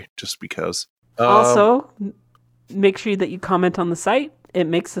one day just because. Also, make sure that you comment on the site. It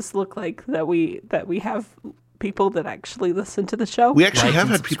makes us look like that we have people that actually listen to the show. We actually Like have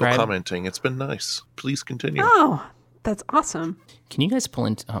and had people subscribe. commenting. It's been nice. Please continue. Oh, that's awesome. Can you guys pull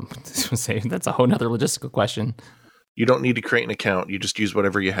into... say that's a whole nother logistical question. You don't need to create an account. You just use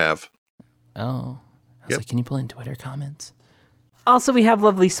whatever you have. Oh. I was like, can you pull in Twitter comments? Also, we have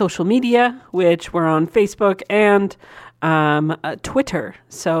lovely social media, which we're on Facebook and Twitter.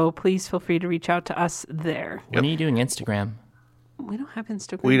 So please feel free to reach out to us there. When are you doing Instagram? We don't have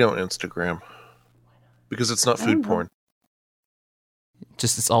Instagram. We don't Instagram. Because it's not food porn.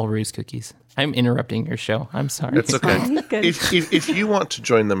 Just it's all Ruse cookies. I'm interrupting your show. I'm sorry. It's okay. If you want to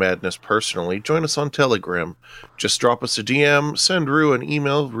join the madness personally, join us on Telegram. Just drop us a DM, send Rue an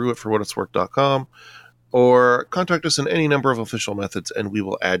email, rue@forwhatitsworth.com, or contact us in any number of official methods, and we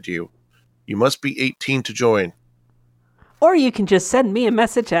will add you. You must be 18 to join. Or you can just send me a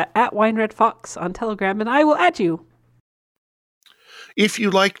message at WineRedFox on Telegram, and I will add you. If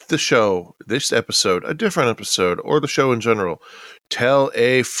you liked the show, this episode, a different episode, or the show in general, tell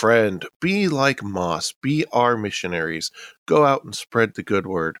a friend. Be like Moss. Be our missionaries. Go out and spread the good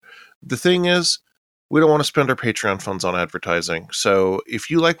word. The thing is, we don't want to spend our Patreon funds on advertising. So if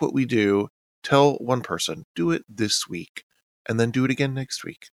you like what we do, tell one person. Do it this week. And then do it again next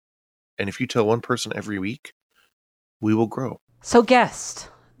week. And if you tell one person every week, we will grow. So, guest,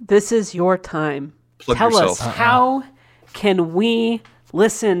 this is your time. Plug Tell yourself. us, how can we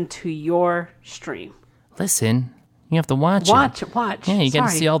listen to your stream? Listen, you have to watch Watch. Yeah, you got to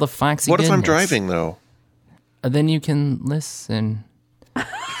Sorry. see all the foxy What if I'm goodness. driving, though? Then you can listen.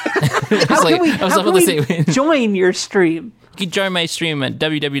 How can we join your stream? You can join my stream at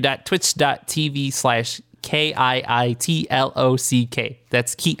www.twitch.tv/KIITLOCK.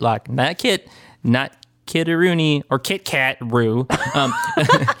 That's Keatlock, not Kit, not Kitteroonie or Kit Kat Roo.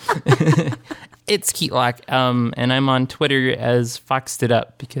 It's Keatlock, and I'm on Twitter as Foxed It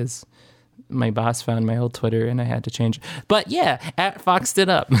Up because my boss found my old Twitter and I had to change it. But yeah, at Foxed It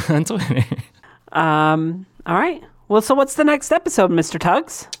Up on Twitter. All right. Well, so what's the next episode, Mr.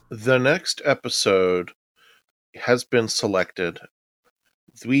 Tugs? The next episode has been selected.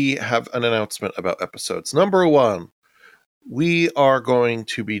 We have an announcement about episodes. Number 1, we are going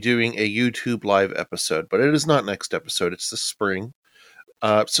to be doing a YouTube live episode, but it is not next episode. It's this spring.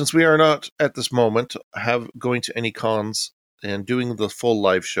 Since we are not at this moment going to any cons and doing the full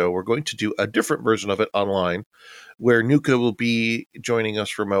live show, we're going to do a different version of it online, where Nuka will be joining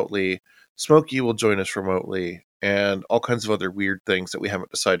us remotely, Smokey will join us remotely, and all kinds of other weird things that we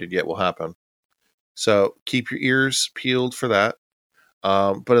haven't decided yet will happen. So keep your ears peeled for that.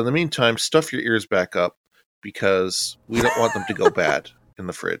 But in the meantime, stuff your ears back up because we don't want them to go bad in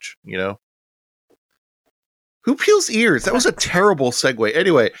the fridge, you know? Who peels ears? That was a terrible segue.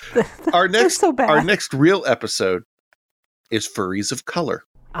 Anyway, our next real episode is Furries of Color.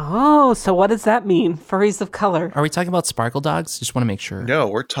 Oh, so what does that mean? Furries of color. Are we talking about sparkle dogs? Just want to make sure. No,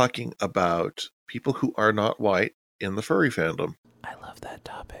 we're talking about people who are not white in the furry fandom. I love that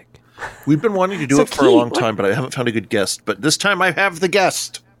topic. We've been wanting to do it for a long time, but I haven't found a good guest. But this time I have the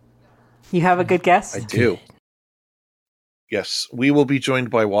guest. You have a good guess? I do. Yes, we will be joined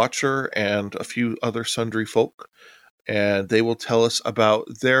by Watcher and a few other sundry folk, and they will tell us about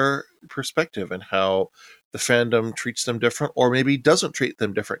their perspective and how the fandom treats them different, or maybe doesn't treat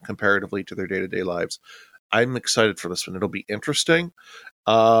them different comparatively to their day-to-day lives. I'm excited for this one. It'll be interesting.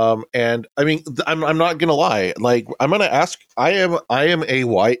 And I mean, I'm not gonna lie. Like, I'm gonna ask. I am a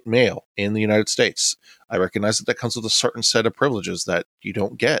white male in the United States. I recognize that comes with a certain set of privileges that you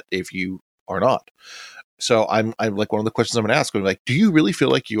don't get if you are not. So I'm like, one of the questions I'm gonna ask. I'm like, do you really feel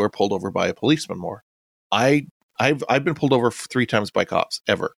like you are pulled over by a policeman more? I've been pulled over 3 times by cops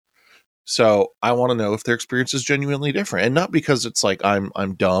ever. So I want to know if their experience is genuinely different, and not because it's like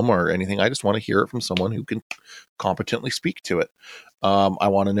I'm dumb or anything. I just want to hear it from someone who can competently speak to it. I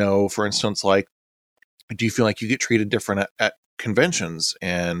want to know, for instance, like, do you feel like you get treated different at conventions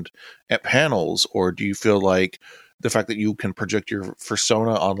and at panels, or do you feel like the fact that you can project your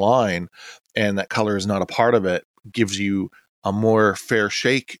persona online and that color is not a part of it gives you a more fair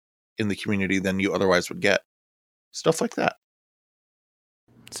shake in the community than you otherwise would get. Stuff like that.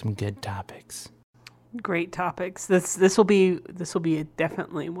 Some good topics. Great topics. This will be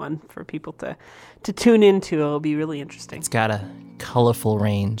definitely one for people to tune into. It'll be really interesting. It's got a colorful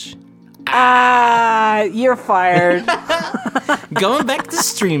range. You're fired. Going back to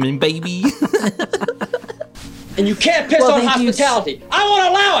streaming, baby. And you can't piss on hospitality. I won't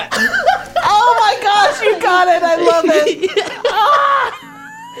allow it. Oh my gosh, you got it. I love it.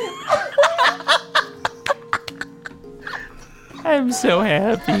 I'm so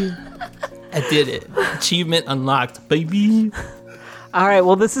happy. I did it. Achievement unlocked, baby. All right,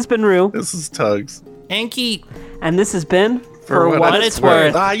 well, this has been Rue. This is Tugs. And Keith. And this has been For What It's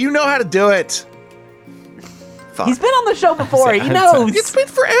Worth. You know how to do it. Fuck. He's been on the show before. He knows. It's been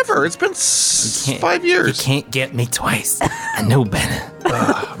forever. It's been 5 years. You can't get me twice. I know better.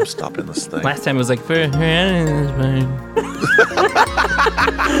 I'm stopping this thing. Last time it was like, That's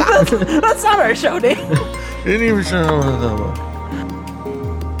not our show name. Didn't even show